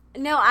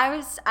 No, I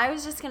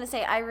was just going to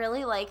say, I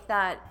really like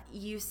that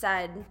you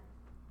said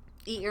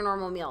eat your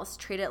normal meals,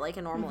 treat it like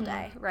a normal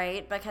day,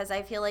 right? Because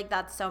I feel like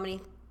that's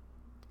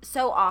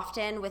so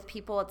often with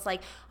people, it's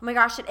like, oh my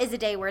gosh, it is a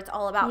day where it's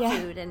all about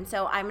food, and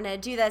so I'm going to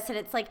do this, and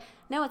it's like,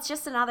 no, it's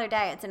just another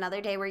day. It's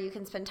another day where you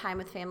can spend time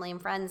with family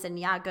and friends, and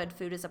yeah, good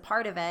food is a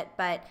part of it,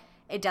 but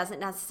it doesn't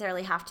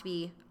necessarily have to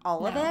be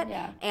all of it.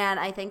 Yeah. And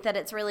I think that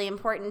it's really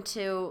important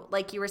to,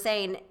 like you were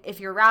saying, if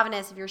you're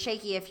ravenous, if you're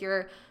shaky, if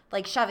you're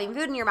like shoving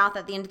food in your mouth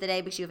at the end of the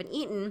day because you haven't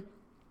eaten,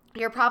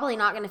 you're probably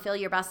not going to feel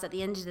your best at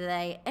the end of the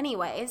day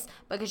anyways,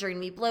 because you're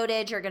going to be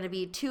bloated, you're going to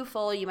be too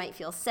full, you might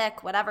feel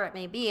sick, whatever it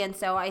may be. And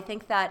so I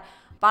think that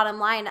bottom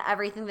line,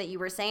 everything that you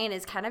were saying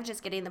is kind of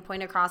just getting the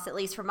point across, at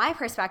least from my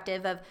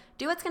perspective, of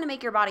do what's going to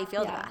make your body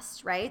feel the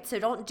best, right? So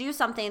don't do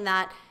something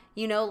that,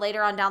 you know,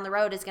 later on down the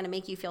road is going to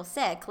make you feel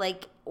sick,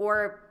 like,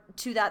 or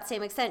to that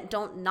same extent,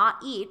 don't not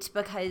eat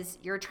because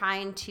you're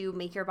trying to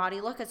make your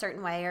body look a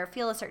certain way or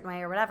feel a certain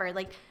way or whatever.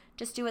 Like,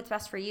 just do what's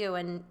best for you,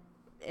 and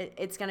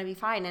it's going to be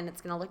fine, and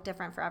it's going to look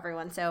different for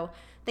everyone. So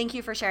thank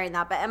you for sharing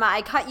that. But Emma,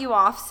 I cut you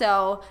off,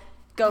 so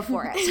go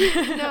for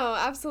it. No,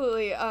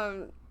 absolutely.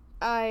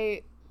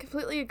 I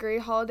completely agree.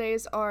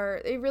 Holidays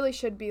they really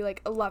should be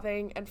like a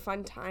loving and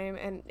fun time,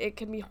 and it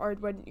can be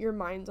hard when your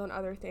mind's on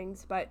other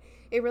things, but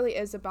it really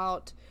is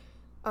about,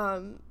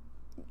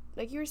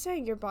 like you were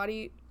saying, your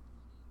body,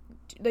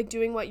 like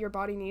doing what your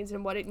body needs,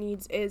 and what it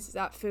needs is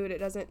that food. It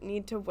doesn't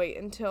need to wait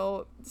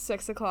until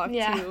 6 o'clock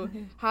to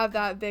have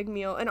that big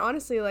meal. And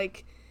honestly,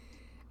 like,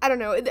 I don't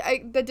know,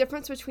 the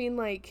difference between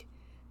like,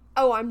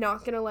 oh, I'm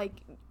not gonna like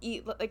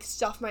eat, like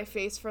stuff my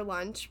face for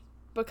lunch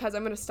because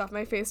I'm gonna stuff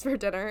my face for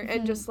dinner,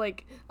 and just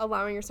like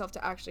allowing yourself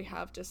to actually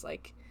have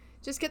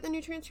just get the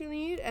nutrients you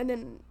need and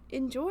then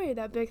enjoy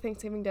that big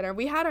Thanksgiving dinner.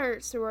 We had our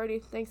sorority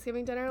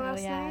Thanksgiving dinner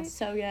last night.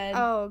 So good.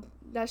 Oh,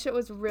 that shit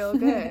was real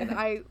good.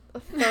 I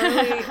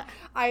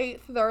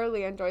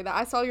thoroughly enjoyed that.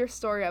 I saw your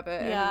story of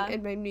it, and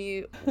it made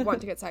me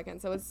want to get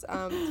seconds. So it was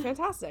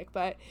fantastic.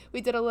 But we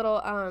did a little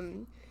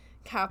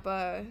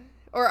Kappa,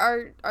 or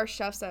our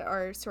chefs at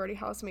our sorority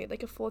house made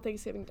like a full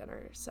Thanksgiving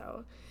dinner.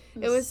 So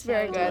it was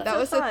very good. That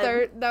was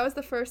that was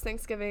the first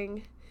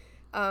Thanksgiving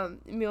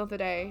meal of the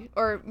day,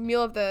 or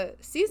meal of the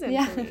season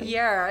for me.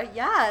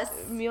 Yes.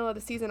 Meal of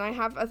the season. I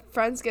have a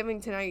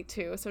Friendsgiving tonight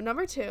too, so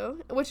number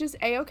 2, which is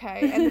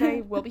A-okay, and then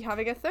I will be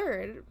having a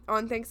third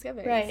on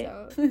Thanksgiving. Right.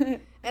 So,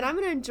 and I'm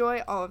gonna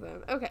enjoy all of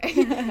them.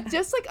 Okay.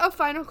 Just like a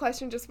final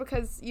question, just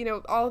because, you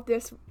know, all of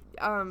this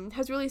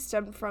has really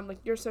stemmed from like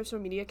your social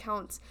media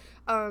accounts.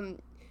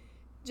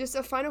 Just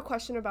a final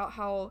question about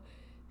how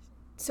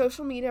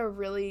social media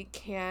really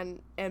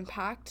can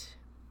impact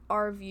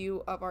our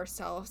view of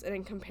ourselves, and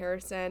in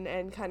comparison,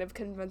 and kind of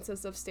convince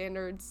us of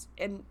standards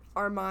in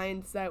our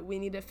minds that we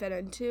need to fit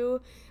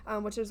into,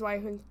 which is why I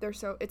think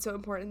it's so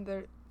important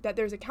that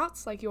there's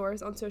accounts like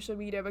yours on social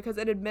media, because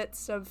in the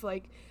midst of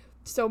like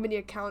so many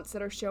accounts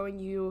that are showing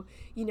you,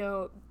 you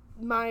know,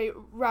 my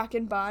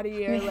rockin'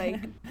 body, or like,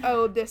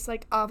 oh, this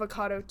like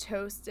avocado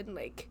toast and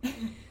like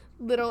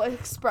little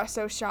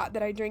espresso shot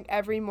that I drink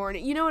every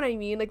morning, you know what I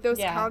mean? Like those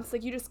accounts,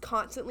 like you just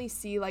constantly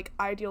see like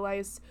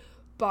idealized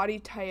body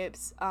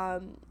types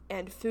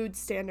and food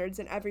standards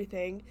and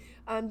everything.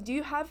 Do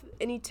you have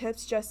any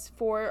tips just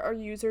for our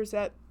users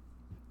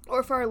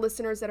or for our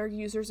listeners that are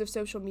users of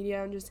social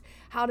media, and just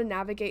how to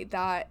navigate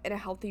that in a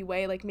healthy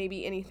way? Like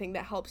maybe anything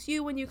that helps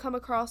you when you come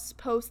across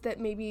posts that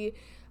maybe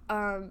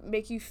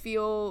make you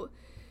feel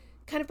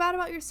kind of bad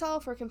about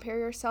yourself or compare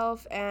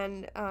yourself,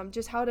 and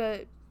just how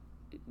to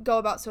go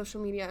about social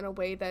media in a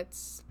way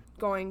that's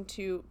going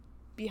to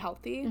be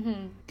healthy.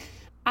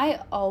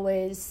 I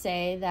always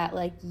say that,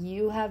 like,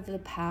 you have the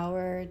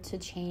power to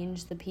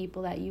change the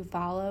people that you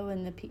follow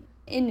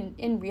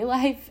in real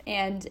life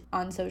and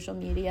on social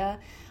media.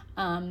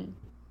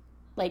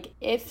 like,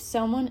 if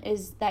someone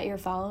is that you're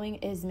following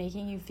is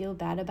making you feel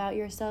bad about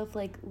yourself,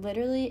 like,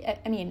 literally,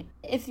 I mean,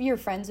 if you're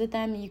friends with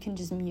them, you can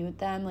just mute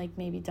them, like,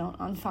 maybe don't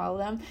unfollow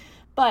them.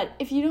 But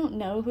if you don't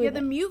know who... Yeah,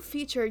 the mute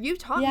feature, you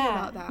taught me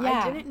about that.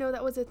 Yeah. I didn't know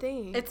that was a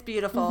thing. It's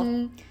beautiful.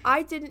 Mm-hmm.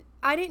 I didn't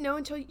know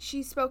until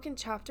she spoke in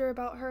chapter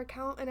about her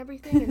account and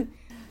everything, and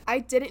I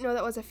didn't know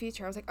that was a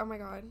feature. I was like, oh my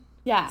god.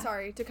 Yeah.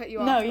 Sorry to cut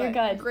you off. No, you're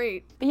good.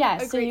 Great. But yeah,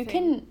 A so you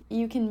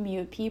great can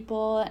mute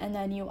people, and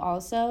then you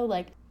also,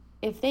 like,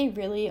 if they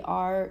really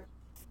are...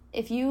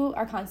 If you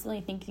are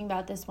constantly thinking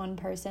about this one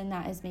person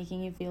that is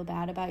making you feel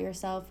bad about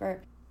yourself,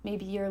 or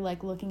maybe you're,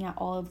 like, looking at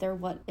all of their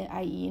what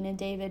I eat in a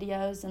day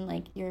videos and,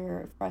 like,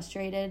 you're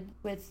frustrated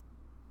with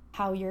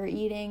how you're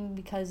eating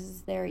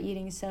because they're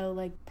eating so,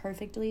 like,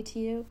 perfectly to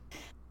you,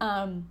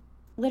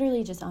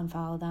 literally just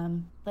unfollow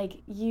them.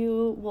 Like,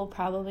 you will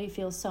probably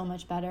feel so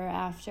much better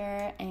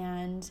after,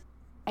 and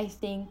I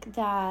think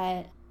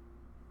that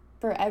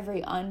for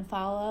every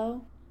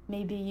unfollow,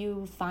 maybe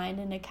you find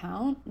an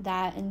account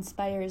that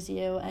inspires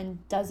you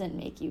and doesn't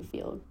make you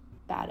feel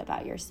bad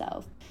about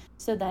yourself.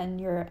 So then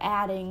you're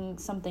adding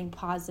something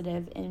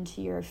positive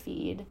into your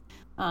feed.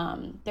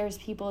 There's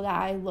people that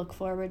I look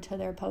forward to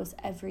their posts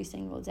every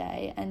single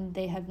day, and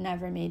they have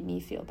never made me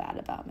feel bad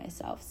about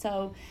myself.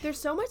 So there's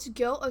so much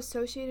guilt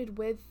associated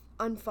with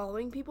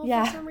unfollowing people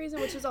Yeah. for some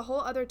reason, which is a whole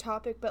other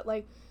topic, but,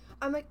 like,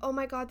 I'm like, oh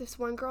my god, this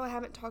one girl I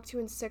haven't talked to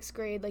in 6th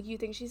grade, like, you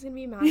think she's gonna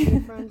be mad at me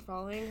for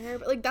unfollowing her?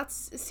 But, like,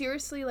 that's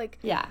seriously, like,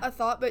 Yeah. a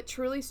thought, but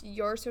truly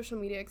your social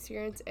media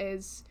experience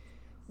is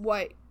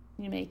what,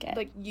 you make it.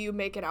 like, you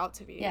make it out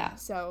to be. Yeah.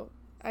 So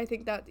I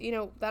think that, you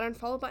know, that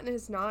unfollow button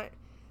is not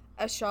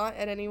a shot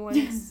at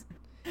anyone's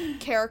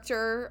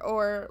character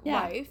or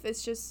Yeah. life.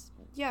 It's just,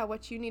 yeah,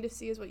 what you need to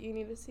see is what you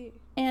need to see.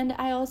 And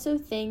I also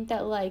think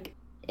that, like,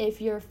 if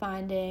you're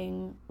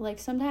finding, like,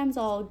 sometimes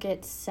I'll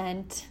get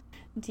sent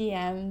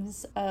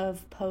DMs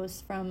of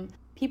posts from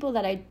people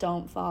that I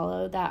don't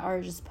follow that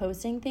are just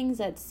posting things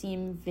that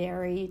seem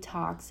very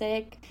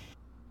toxic.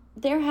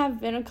 There have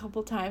been a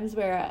couple times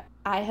where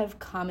I have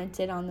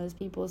commented on those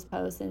people's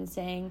posts and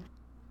saying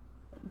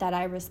that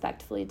I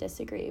respectfully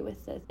disagree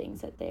with the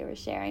things that they were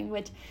sharing,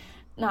 which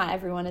not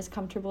everyone is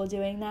comfortable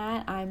doing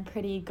that. I'm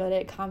pretty good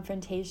at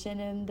confrontation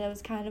in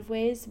those kind of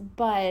ways,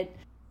 but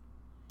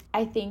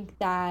I think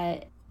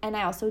that, and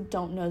I also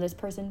don't know this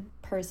person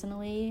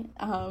personally,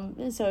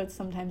 so it's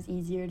sometimes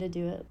easier to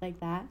do it like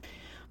that.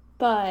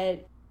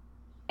 But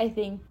I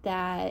think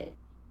that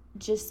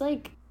just,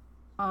 like,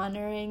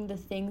 honoring the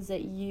things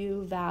that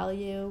you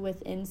value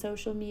within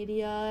social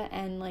media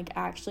and, like,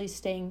 actually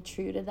staying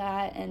true to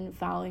that and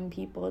following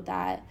people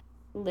that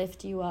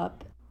lift you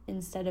up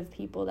instead of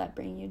people that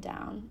bring you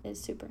down is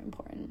super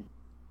important.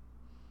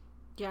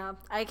 Yeah,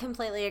 I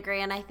completely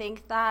agree. And I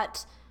think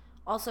that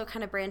also,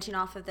 kind of branching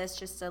off of this,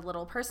 just a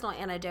little personal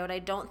anecdote, I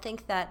don't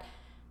think that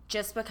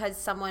just because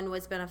someone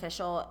was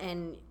beneficial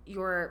in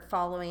your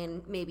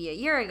following maybe a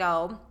year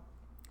ago,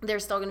 they're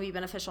still going to be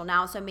beneficial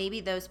now. So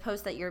maybe those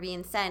posts that you're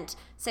being sent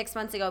 6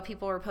 months ago,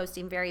 people were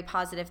posting very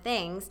positive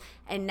things,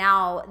 and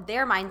now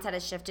their mindset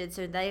has shifted.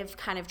 So they've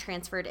kind of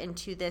transferred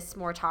into this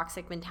more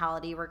toxic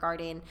mentality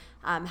regarding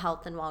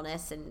health and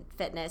wellness and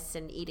fitness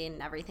and eating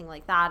and everything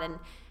like that. And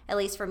at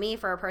least for me,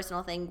 for a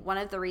personal thing, one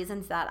of the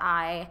reasons that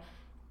I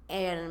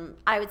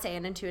would say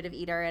an intuitive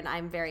eater, and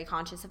I'm very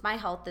conscious of my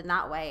health in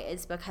that way,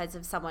 is because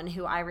of someone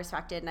who I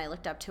respected and I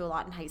looked up to a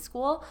lot in high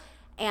school.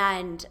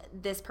 And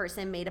this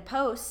person made a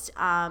post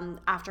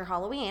after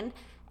Halloween,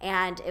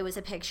 and it was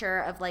a picture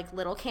of, like,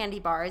 little candy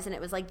bars, and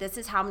it was like, this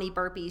is how many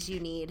burpees you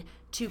need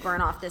to burn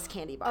off this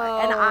candy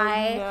bar.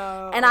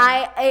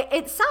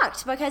 It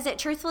sucked because it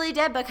truthfully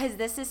did, because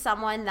this is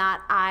someone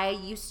that I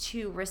used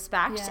to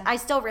respect. Yeah. I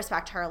still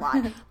respect her a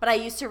lot, but I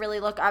used to really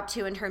look up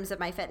to in terms of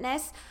my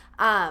fitness.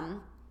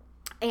 And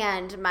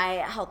my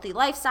healthy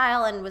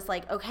lifestyle, and was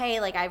like, okay,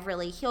 like, I've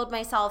really healed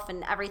myself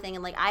and everything,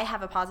 and, like, I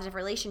have a positive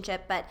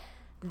relationship, but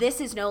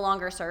this is no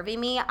longer serving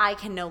me. I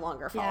can no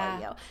longer follow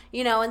you,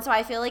 you know? And so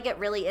I feel like it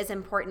really is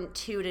important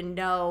too, to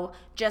know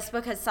just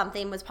because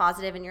something was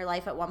positive in your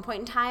life at one point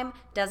in time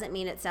doesn't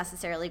mean it's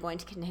necessarily going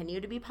to continue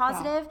to be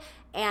positive.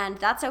 Yeah. And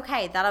that's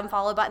okay. That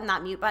unfollow button,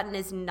 that mute button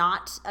is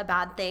not a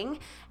bad thing.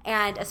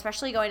 And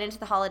especially going into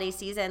the holiday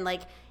season,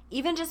 like,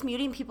 even just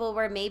muting people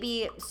where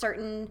maybe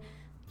certain,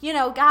 you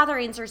know,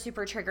 gatherings are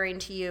super triggering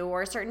to you,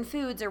 or certain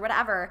foods or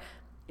whatever,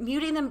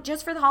 muting them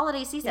just for the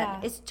holiday season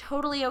is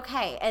totally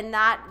okay. And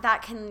that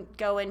can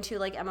go into,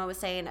 like Emma was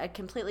saying, a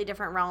completely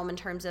different realm in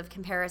terms of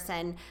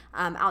comparison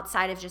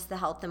outside of just the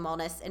health and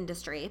wellness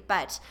industry.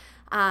 But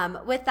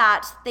with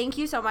that, thank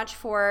you so much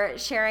for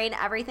sharing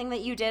everything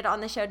that you did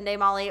on the show today,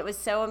 Molly. It was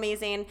so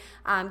amazing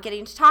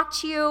getting to talk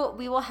to you.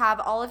 We will have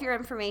all of your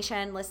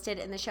information listed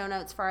in the show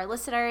notes for our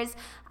listeners.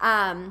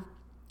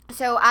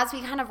 So as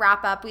we kind of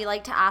wrap up, we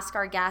like to ask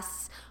our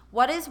guests,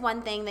 what is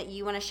one thing that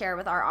you want to share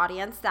with our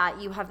audience that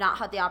you have not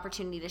had the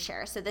opportunity to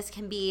share? So this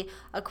can be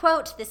a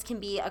quote, this can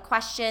be a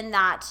question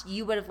that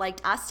you would have liked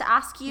us to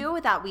ask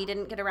you that we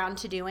didn't get around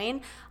to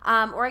doing,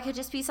 or it could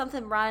just be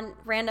something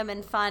random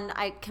and fun.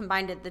 I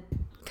combined the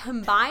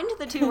combined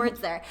the two words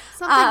there.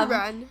 Something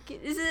run.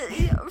 Is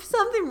it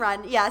something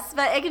run? Yes,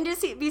 but it can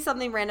just be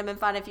something random and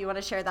fun if you want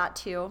to share that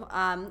too.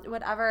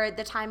 Whatever,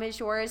 the time is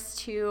yours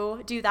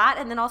to do that,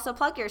 and then also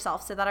plug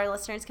yourself so that our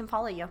listeners can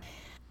follow you.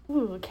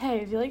 Ooh,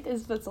 okay. I feel like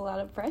this puts a lot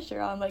of pressure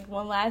on like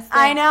one last thing.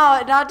 I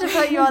know, not to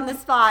put you on the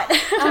spot.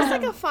 Just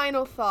like a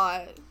final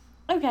thought.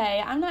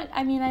 Okay,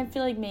 I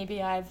feel like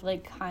maybe I've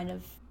like kind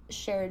of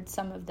shared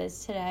some of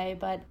this today,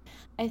 but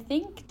I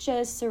think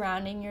just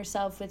surrounding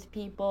yourself with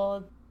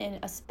people, and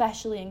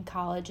especially in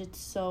college, it's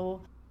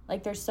so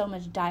like there's so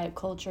much diet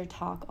culture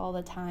talk all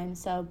the time.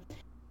 So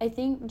I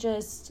think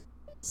just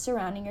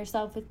surrounding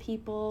yourself with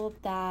people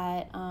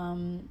that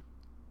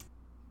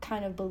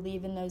kind of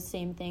believe in those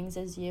same things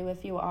as you.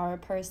 If you are a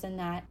person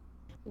that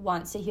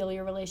wants to heal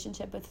your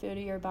relationship with food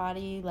or your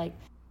body, like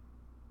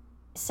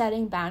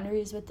setting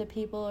boundaries with the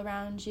people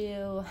around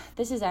you.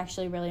 This is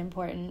actually really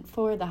important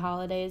for the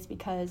holidays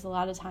because a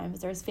lot of times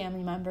there's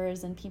family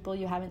members and people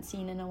you haven't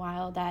seen in a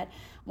while that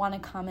want to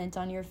comment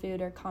on your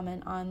food or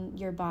comment on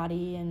your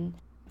body. And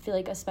I feel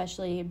like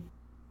especially,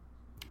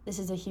 this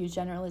is a huge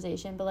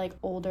generalization, but like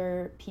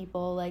older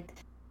people, like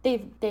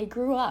they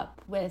grew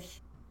up with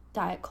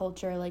diet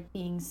culture like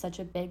being such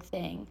a big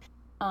thing.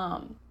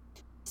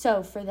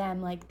 So for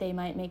them, like they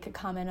might make a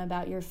comment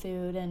about your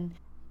food, and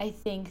I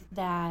think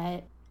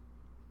that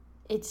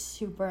it's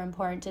super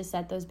important to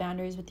set those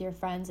boundaries with your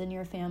friends and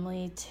your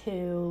family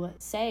to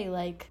say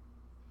like,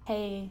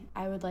 hey,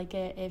 I would like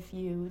it if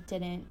you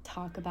didn't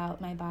talk about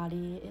my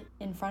body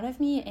in front of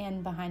me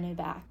and behind my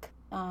back.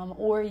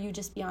 Or you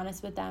just be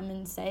honest with them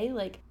and say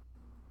like,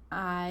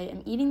 I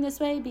am eating this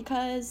way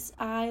because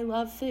I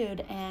love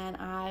food and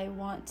I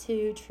want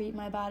to treat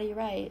my body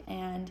right.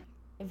 And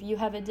if you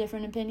have a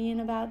different opinion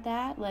about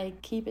that,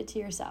 like keep it to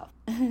yourself.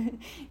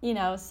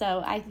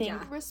 So I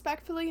think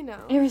respectfully no.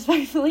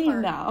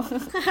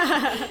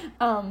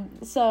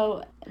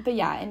 But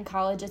yeah, in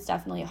college it's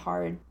definitely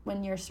hard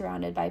when you're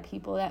surrounded by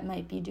people that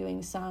might be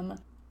doing some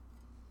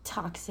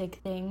toxic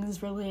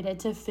things related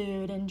to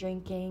food and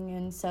drinking.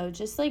 And so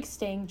just like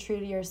staying true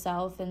to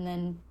yourself and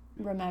then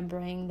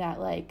remembering that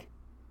like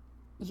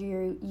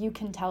you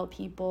can tell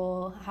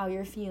people how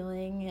you're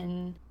feeling,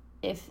 and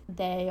if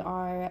they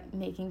are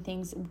making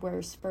things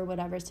worse for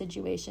whatever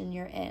situation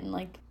you're in,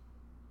 like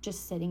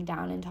just sitting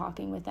down and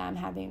talking with them,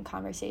 having a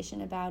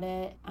conversation about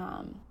it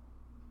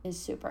is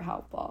super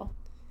helpful.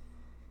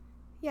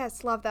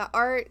 Yes, love that.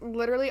 Our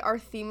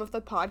theme of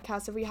the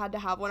podcast, if we had to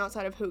have one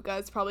outside of hookah,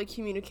 is probably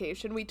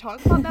communication. We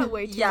talk about that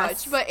way too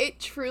much, but it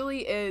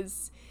truly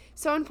is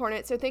so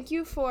important. So thank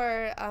you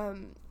for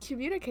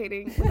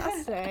communicating with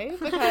us today,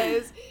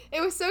 because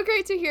it was so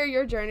great to hear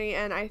your journey.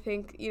 And I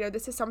think,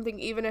 this is something,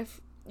 even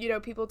if,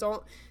 people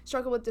don't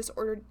struggle with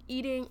disordered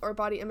eating or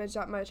body image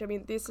that much, I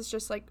mean, this is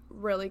just like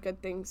really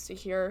good things to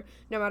hear,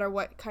 no matter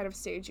what kind of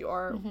stage you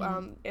are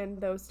in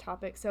those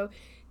topics. So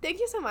thank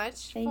you so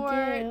much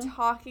for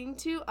talking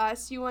to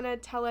us. You want to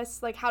tell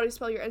us like how to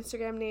spell your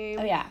Instagram name?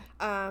 Oh yeah.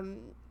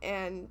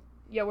 And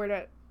where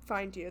to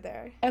find you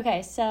there.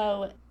 Okay,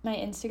 so my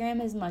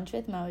Instagram is Munch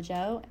with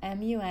Mojo,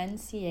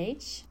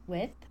 MUNCH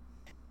with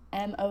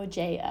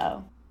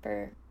MOJO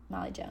for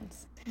Molly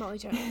Jones. Molly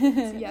Jones.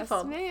 Yes,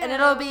 ma'am. And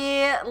it'll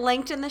be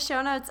linked in the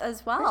show notes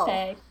as well.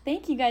 Perfect.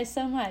 Thank you guys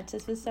so much.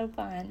 This was so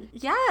fun.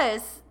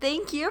 Yes.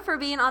 Thank you for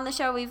being on the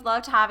show. We've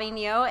loved having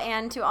you.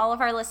 And to all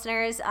of our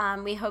listeners,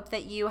 we hope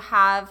that you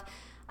have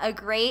a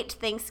great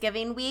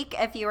Thanksgiving week.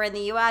 If you were in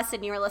the U.S.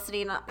 and you were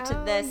listening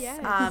to this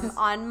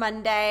on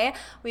Monday,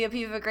 we hope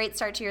you have a great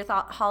start to your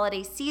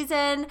holiday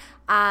season.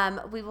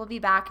 We will be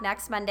back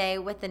next Monday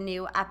with a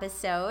new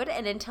episode.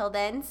 And until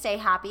then, stay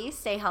happy,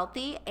 stay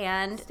healthy,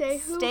 and stay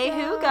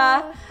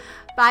hookah.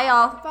 Bye,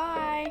 y'all.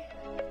 Bye.